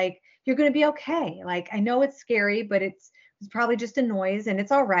okay. Like, you're going to be okay. Like, I know it's scary, but it's probably just a noise and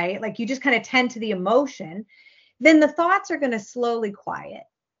it's all right. Like, you just kind of tend to the emotion, then the thoughts are going to slowly quiet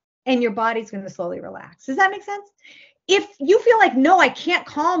and your body's going to slowly relax. Does that make sense? If you feel like, no, I can't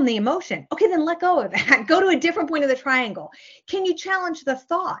calm the emotion, okay, then let go of that. Go to a different point of the triangle. Can you challenge the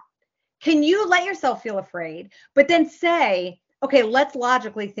thought? Can you let yourself feel afraid, but then say, okay, let's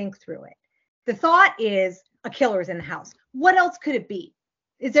logically think through it. The thought is a killer is in the house. What else could it be?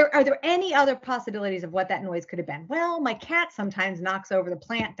 Are there any other possibilities of what that noise could have been? Well, my cat sometimes knocks over the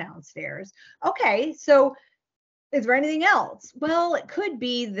plant downstairs. Okay, so is there anything else? Well, it could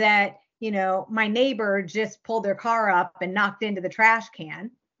be that, my neighbor just pulled their car up and knocked into the trash can.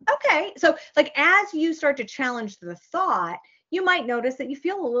 Okay, so like, as you start to challenge the thought, you might notice that you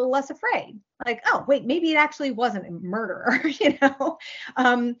feel a little less afraid. Like, oh, wait, maybe it actually wasn't a murderer,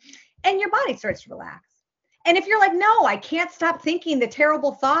 and your body starts to relax. And if you're like, no, I can't stop thinking the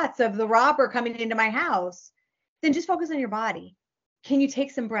terrible thoughts of the robber coming into my house, then just focus on your body. Can you take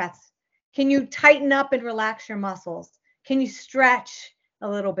some breaths? Can you tighten up and relax your muscles? Can you stretch a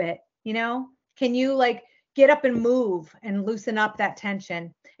little bit? Can you like get up and move and loosen up that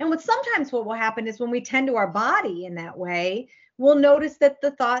tension? And what will happen is when we tend to our body in that way, we'll notice that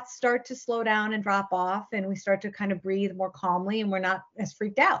the thoughts start to slow down and drop off, and we start to kind of breathe more calmly, and we're not as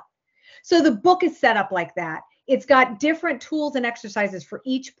freaked out. So the book is set up like that. It's got different tools and exercises for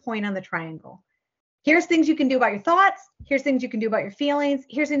each point on the triangle. Here's things you can do about your thoughts. Here's things you can do about your feelings.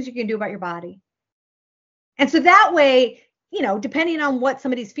 Here's things you can do about your body. And so that way, depending on what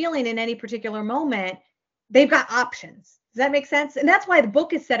somebody's feeling in any particular moment, they've got options. Does that make sense? And that's why the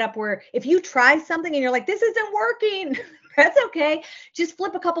book is set up where if you try something and you're like, this isn't working, that's okay. Just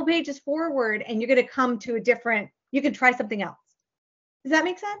flip a couple pages forward and you're going to come to you can try something else. Does that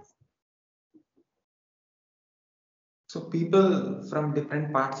make sense? So people from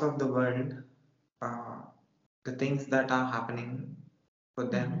different parts of the world, the things that are happening for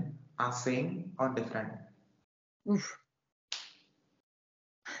them are same or different? Oof.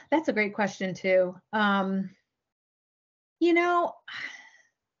 That's a great question too. For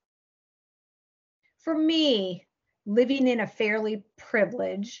me, living in a fairly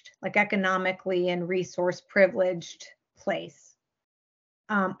privileged, like economically and resource privileged place,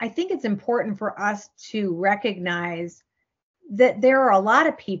 I think it's important for us to recognize that there are a lot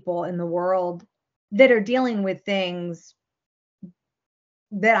of people in the world that are dealing with things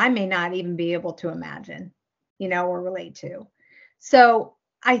that I may not even be able to imagine, or relate to. So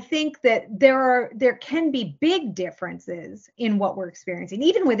I think that there can be big differences in what we're experiencing,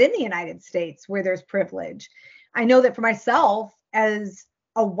 even within the United States where there's privilege. I know that for myself as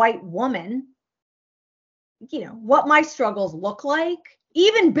a white woman, what my struggles look like,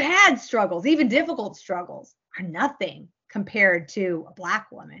 even bad struggles, even difficult struggles, are nothing compared to a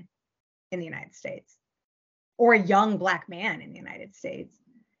Black woman in the United States or a young Black man in the United States.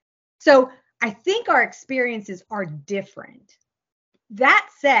 So I think our experiences are different. That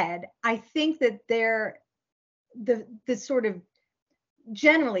said, I think that the sort of,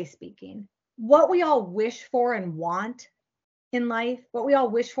 generally speaking, what we all wish for and want in life, what we all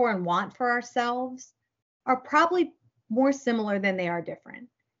wish for and want for ourselves, are probably more similar than they are different.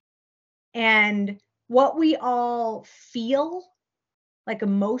 And what we all feel, like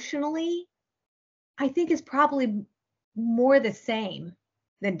emotionally, I think is probably more the same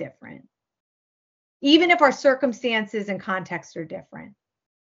than different, even if our circumstances and contexts are different.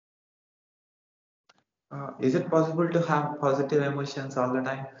 Is it possible to have positive emotions all the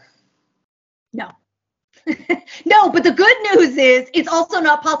time? No. No, but the good news is it's also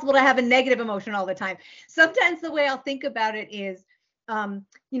not possible to have a negative emotion all the time. Sometimes the way I'll think about it is,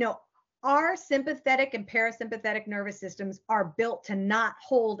 our sympathetic and parasympathetic nervous systems are built to not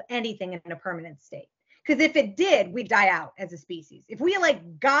hold anything in a permanent state. Because if it did, we'd die out as a species. If we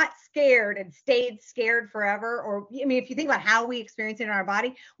got scared and stayed scared forever, or if you think about how we experience it in our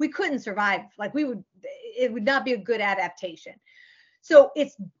body, we couldn't survive. It would not be a good adaptation. So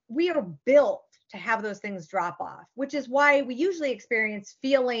we are built to have those things drop off, which is why we usually experience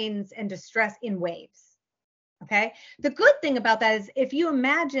feelings and distress in waves. Okay. The good thing about that is if you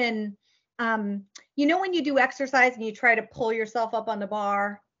imagine, when you do exercise and you try to pull yourself up on the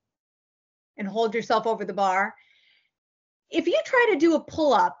bar and hold yourself over the bar, if you try to do a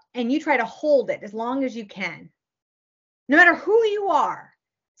pull up and you try to hold it as long as you can, no matter who you are,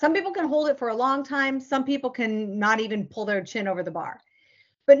 some people can hold it for a long time. Some people can not even pull their chin over the bar.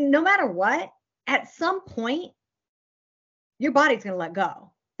 But no matter what, at some point, your body's going to let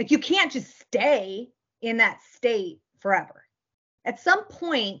go. You can't just stay in that state forever. At some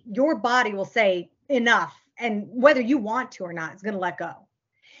point, your body will say enough, and whether you want to or not, it's going to let go.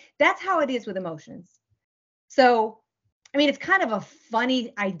 That's how it is with emotions. So, it's kind of a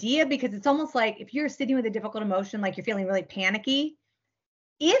funny idea because it's almost like if you're sitting with a difficult emotion, like you're feeling really panicky,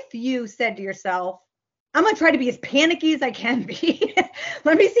 if you said to yourself, I'm going to try to be as panicky as I can be.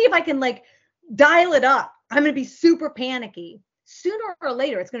 Let me see if I can dial it up. I'm going to be super panicky. Sooner or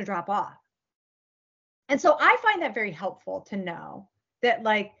later, it's going to drop off. And so I find that very helpful to know that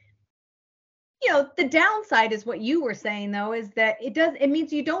the downside is what you were saying, though, is that it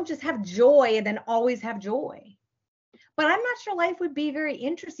means you don't just have joy and then always have joy. But I'm not sure life would be very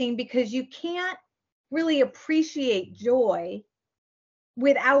interesting because you can't really appreciate joy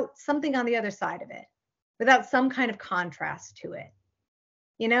without something on the other side of it, without some kind of contrast to it.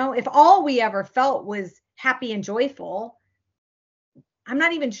 If all we ever felt was happy and joyful, I'm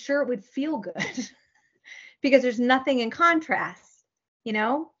not even sure it would feel good because there's nothing in contrast,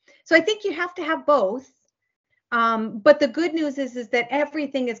 So I think you have to have both. But the good news is that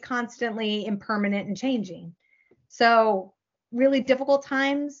everything is constantly impermanent and changing. So really difficult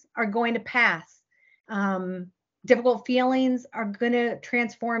times are going to pass. Difficult feelings are going to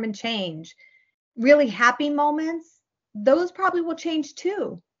transform and change. Really happy moments, those probably will change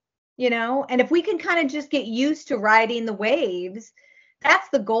too, And if we can kind of just get used to riding the waves, that's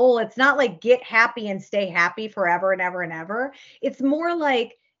the goal. It's not like get happy and stay happy forever and ever and ever. It's more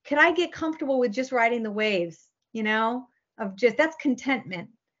like, can I get comfortable with just riding the waves, of just, that's contentment.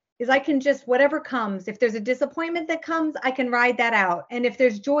 Is I can just, whatever comes, if there's a disappointment that comes, I can ride that out. And if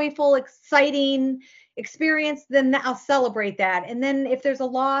there's joyful, exciting experience, then I'll celebrate that. And then if there's a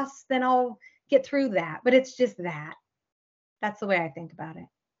loss, then I'll get through that. But it's just that. That's the way I think about it.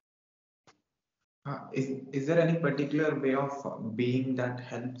 Is there any particular way of being that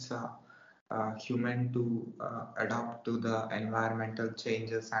helps human to adapt to the environmental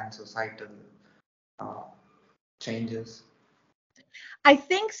changes and societal uh, changes? I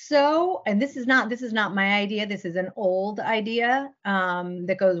think so. And this is not my idea. This is an old idea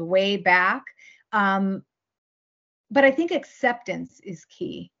that goes way back. But I think acceptance is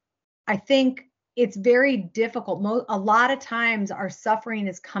key. I think it's very difficult. A lot of times our suffering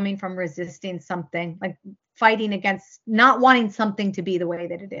is coming from resisting something, like fighting against not wanting something to be the way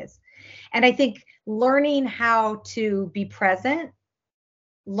that it is. And I think learning how to be present,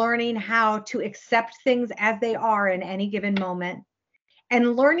 learning how to accept things as they are in any given moment,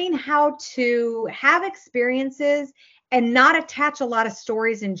 and learning how to have experiences and not attach a lot of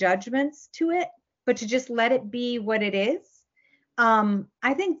stories and judgments to it, but to just let it be what it is.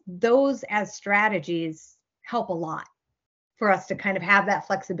 I think those as strategies help a lot for us to kind of have that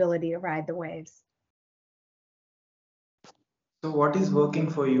flexibility to ride the waves. So what is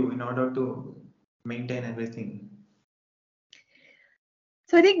working for you in order to maintain everything?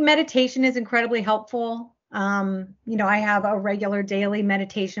 So I think meditation is incredibly helpful. I have a regular daily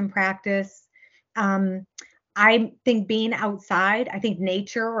meditation practice. I think being outside, I think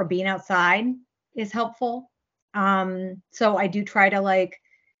nature or being outside is helpful. So I do try to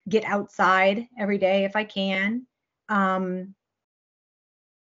get outside every day if I can. I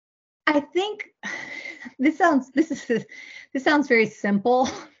think this sounds very simple,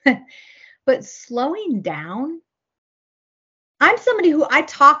 but slowing down. I'm somebody who I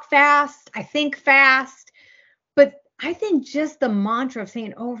talk fast, I think fast, but I think just the mantra of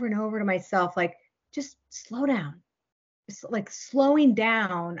saying over and over to myself, just slow down. It's like slowing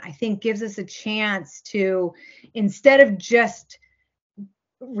down, I think gives us a chance to, instead of just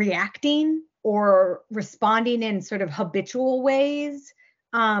reacting or responding in sort of habitual ways,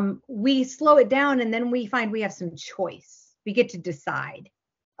 we slow it down and then we find we have some choice. We get to decide.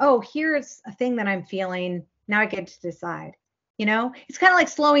 Oh, here's a thing that I'm feeling. Now I get to decide. It's kind of like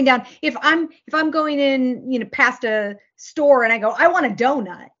slowing down. If I'm going in, past a store and I go, I want a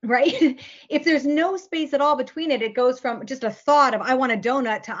donut, right? If there's no space at all between it, it goes from just a thought of I want a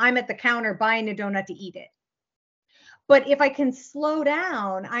donut to I'm at the counter buying a donut to eat it. But if I can slow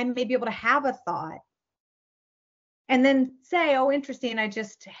down, I may be able to have a thought and then say, oh, interesting, I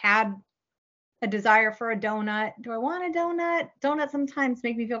just had a desire for a donut. Do I want a donut? Donuts sometimes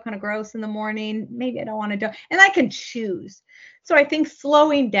make me feel kind of gross in the morning. Maybe I don't want a donut. And I can choose. So I think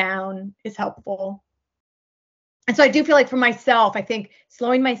slowing down is helpful. And so I do feel like for myself, I think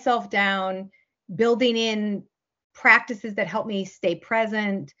slowing myself down, building in practices that help me stay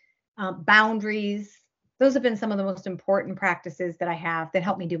present, boundaries, those have been some of the most important practices that I have that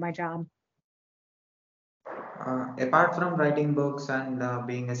help me do my job. Apart from writing books and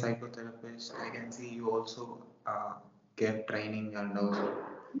being a psychotherapist, I can see you also give training and also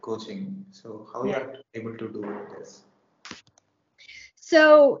coaching. So how you are able to do this?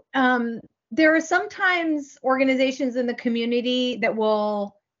 So there are sometimes organizations in the community that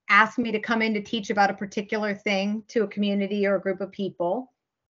will ask me to come in to teach about a particular thing to a community or a group of people.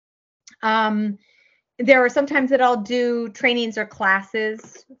 There are sometimes that I'll do trainings or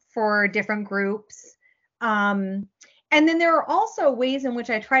classes for different groups. And then there are also ways in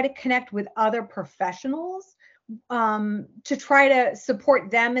which I try to connect with other professionals to try to support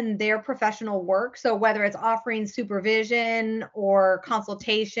them in their professional work. So whether it's offering supervision or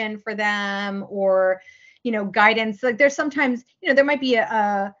consultation for them or, guidance, like there's sometimes, there might be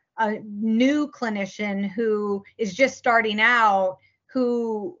a new clinician who is just starting out,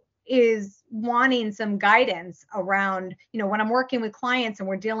 who is wanting some guidance around, when I'm working with clients and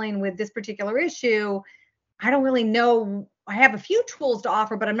we're dealing with this particular issue, I don't really know. I have a few tools to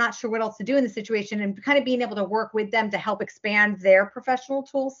offer, but I'm not sure what else to do in the situation, and kind of being able to work with them to help expand their professional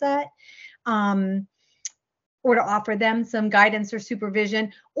tool set, or to offer them some guidance or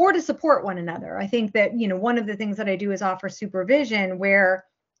supervision, or to support one another. I think that, one of the things that I do is offer supervision, where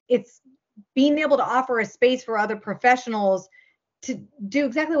it's being able to offer a space for other professionals to do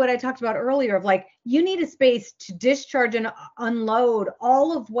exactly what I talked about earlier of like, you need a space to discharge and unload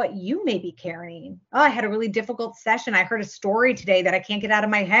all of what you may be carrying. Oh, I had a really difficult session. I heard a story today that I can't get out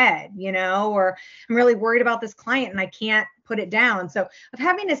of my head, or I'm really worried about this client and I can't put it down. So of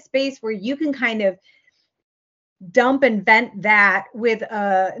having a space where you can kind of dump and vent that with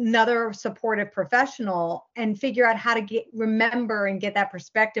another supportive professional and figure out how to remember and get that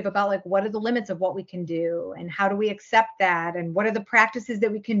perspective about like, what are the limits of what we can do and how do we accept that? And what are the practices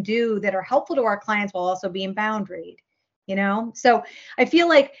that we can do that are helpful to our clients while also being boundaried, So I feel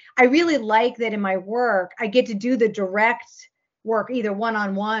like I really like that in my work, I get to do the direct work, either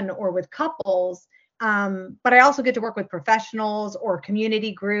one-on-one or with couples. But I also get to work with professionals or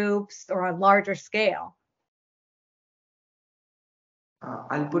community groups or on larger scale.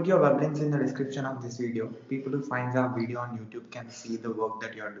 I'll put your web links in the description of this video. People who find the video on YouTube can see the work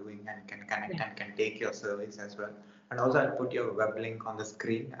that you're doing and can connect and can take your service as well. And also I'll put your web link on the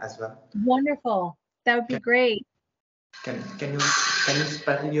screen as well. Wonderful. That would be great. Can you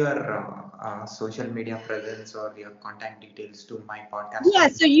spell your social media presence or your contact details to my podcast? Yeah,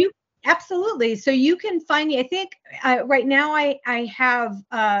 so absolutely. So you can find me. I think right now I have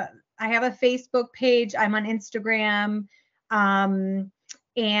a Facebook page. I'm on Instagram.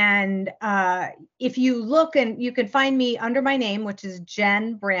 And if you look, and you can find me under my name, which is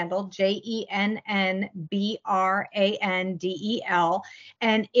Jenn Brandel, JENNBRANDEL.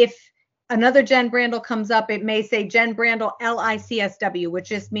 And if another Jenn Brandel comes up, it may say Jenn Brandel LICSW, which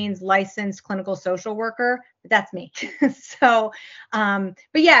just means licensed clinical social worker. But that's me. So, but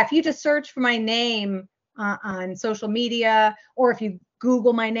yeah, if you just search for my name on social media, or if you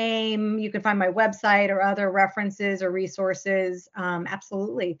Google my name, you can find my website or other references or resources.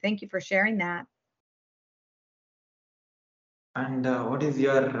 Absolutely. Thank you for sharing that. And what is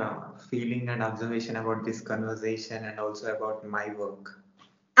your feeling and observation about this conversation and also about my work?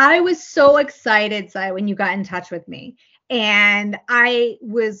 I was so excited, Sai, when you got in touch with me. And I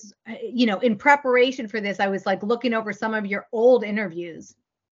was, in preparation for this, I was like looking over some of your old interviews.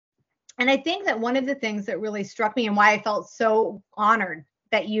 And I think that one of the things that really struck me and why I felt so honored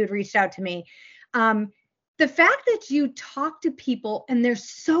that you'd reached out to me, the fact that you talk to people and they're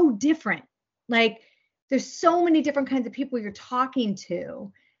so different. Like there's so many different kinds of people you're talking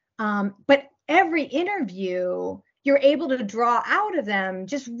to. But every interview, you're able to draw out of them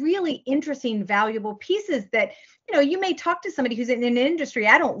just really interesting, valuable pieces that, you may talk to somebody who's in an industry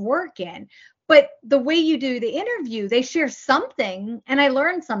I don't work in. But the way you do the interview, they share something and I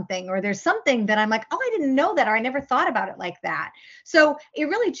learned something, or there's something that I'm like, oh, I didn't know that, or I never thought about it like that. So it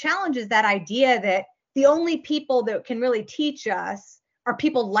really challenges that idea that the only people that can really teach us are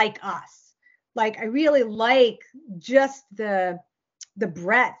people like us. Like I really like just the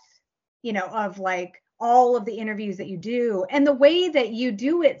breadth, of like all of the interviews that you do and the way that you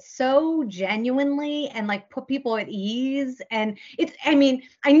do it so genuinely and like put people at ease. And I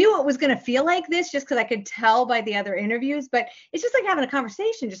knew it was going to feel like this just because I could tell by the other interviews, but it's just like having a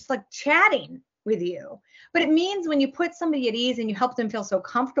conversation, just like chatting with you. But it means when you put somebody at ease and you help them feel so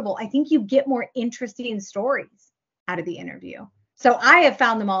comfortable, I think you get more interesting stories out of the interview. So I have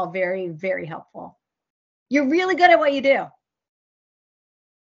found them all very, very helpful. You're really good at what you do.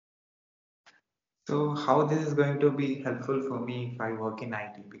 So how this is going to be helpful for me if I work in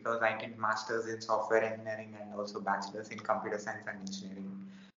IT, because I did masters in software engineering and also bachelor's in computer science and engineering,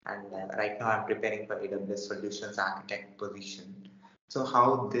 and right now I'm preparing for AWS solutions architect position. So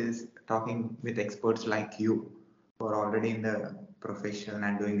how this talking with experts like you who are already in the profession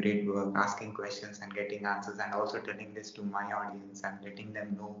and doing great work, asking questions and getting answers, and also telling this to my audience and letting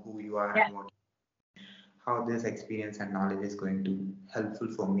them know who you are and what, how this experience and knowledge is going to helpful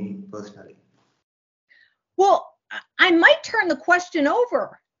for me personally. Well, I might turn the question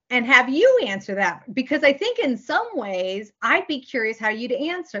over and have you answer that, because I think in some ways I'd be curious how you'd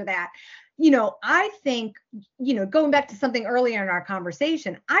answer that. I think, going back to something earlier in our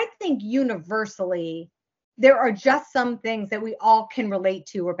conversation, I think universally there are just some things that we all can relate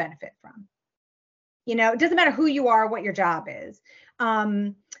to or benefit from. It doesn't matter who you are, what your job is.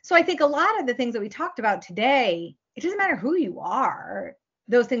 So I think a lot of the things that we talked about today, it doesn't matter who you are,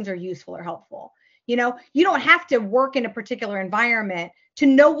 those things are useful or helpful. You don't have to work in a particular environment to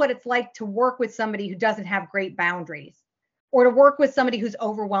know what it's like to work with somebody who doesn't have great boundaries, or to work with somebody who's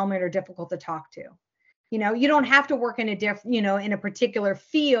overwhelming or difficult to talk to. You don't have to work in in a particular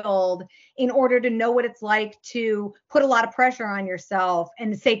field in order to know what it's like to put a lot of pressure on yourself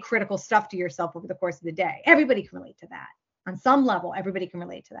and say critical stuff to yourself over the course of the day. Everybody can relate to that. On some level, everybody can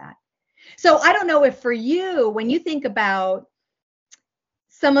relate to that. So I don't know if for you, when you think about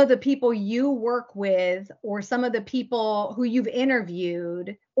some of the people you work with, or some of the people who you've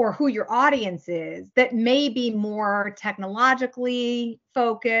interviewed, or who your audience is, that may be more technologically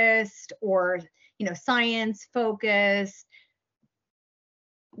focused or, science focused?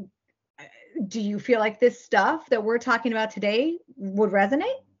 Do you feel like this stuff that we're talking about today would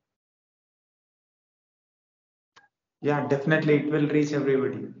resonate? Yeah, definitely it will reach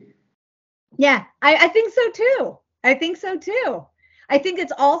everybody. Yeah, I think so too. I think so too. I think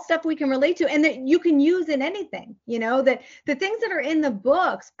it's all stuff we can relate to and that you can use in anything, that the things that are in the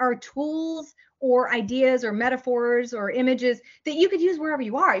books are tools or ideas or metaphors or images that you could use wherever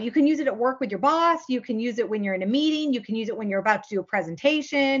you are. You can use it at work with your boss. You can use it when you're in a meeting. You can use it when you're about to do a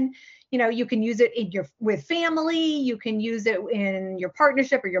presentation. You can use it with family. You can use it in your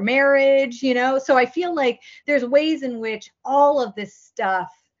partnership or your marriage, So I feel like there's ways in which all of this stuff,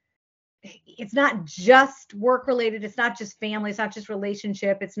 it's not just work related, it's not just family, it's not just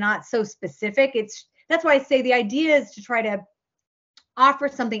relationship, it's not so specific. That's why I say the idea is to try to offer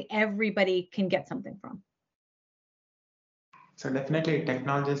something everybody can get something from. So definitely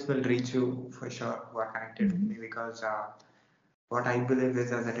technologists will reach you for sure who are connected with me, because what I believe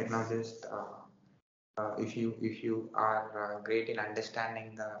is, as a technologist, if you are great in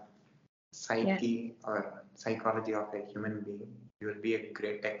understanding the psyche or psychology of a human being, you will be a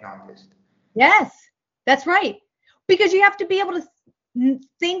great technologist. Yes, that's right. Because you have to be able to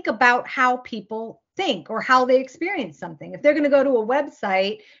think about how people think or how they experience something. If they're going to go to a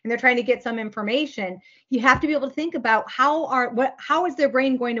website and they're trying to get some information, you have to be able to think about how is their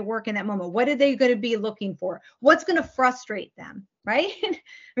brain going to work in that moment? What are they going to be looking for? What's going to frustrate them, right? I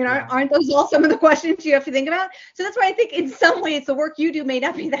mean, aren't those all some of the questions you have to think about? So that's why I think in some ways the work you do may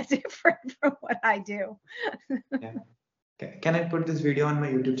not be that different from what I do. Yeah. Can I put this video on my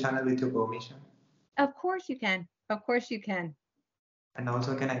YouTube channel with your permission? Of course you can. Of course you can. And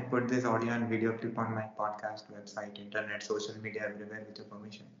also, can I put this audio and video clip on my podcast, website, internet, social media, everywhere with your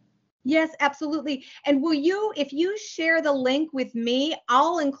permission? Yes, absolutely. And if you share the link with me,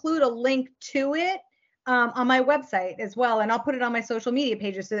 I'll include a link to it on my website as well. And I'll put it on my social media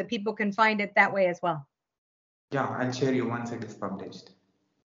pages so that people can find it that way as well. Yeah, I'll share you once it is published.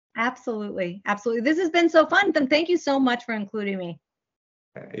 Absolutely. Absolutely. This has been so fun. And thank you so much for including me.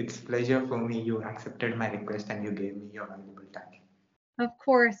 It's a pleasure for me. You accepted my request and you gave me your valuable time. Of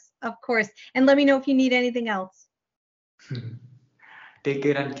course. Of course. And let me know if you need anything else. Take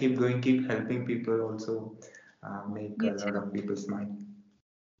care and keep going. Keep helping people. Also make You a lot of people smile.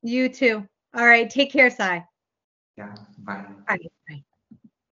 You too. All right. Take care, Sai. Yeah. Bye. Bye. Bye.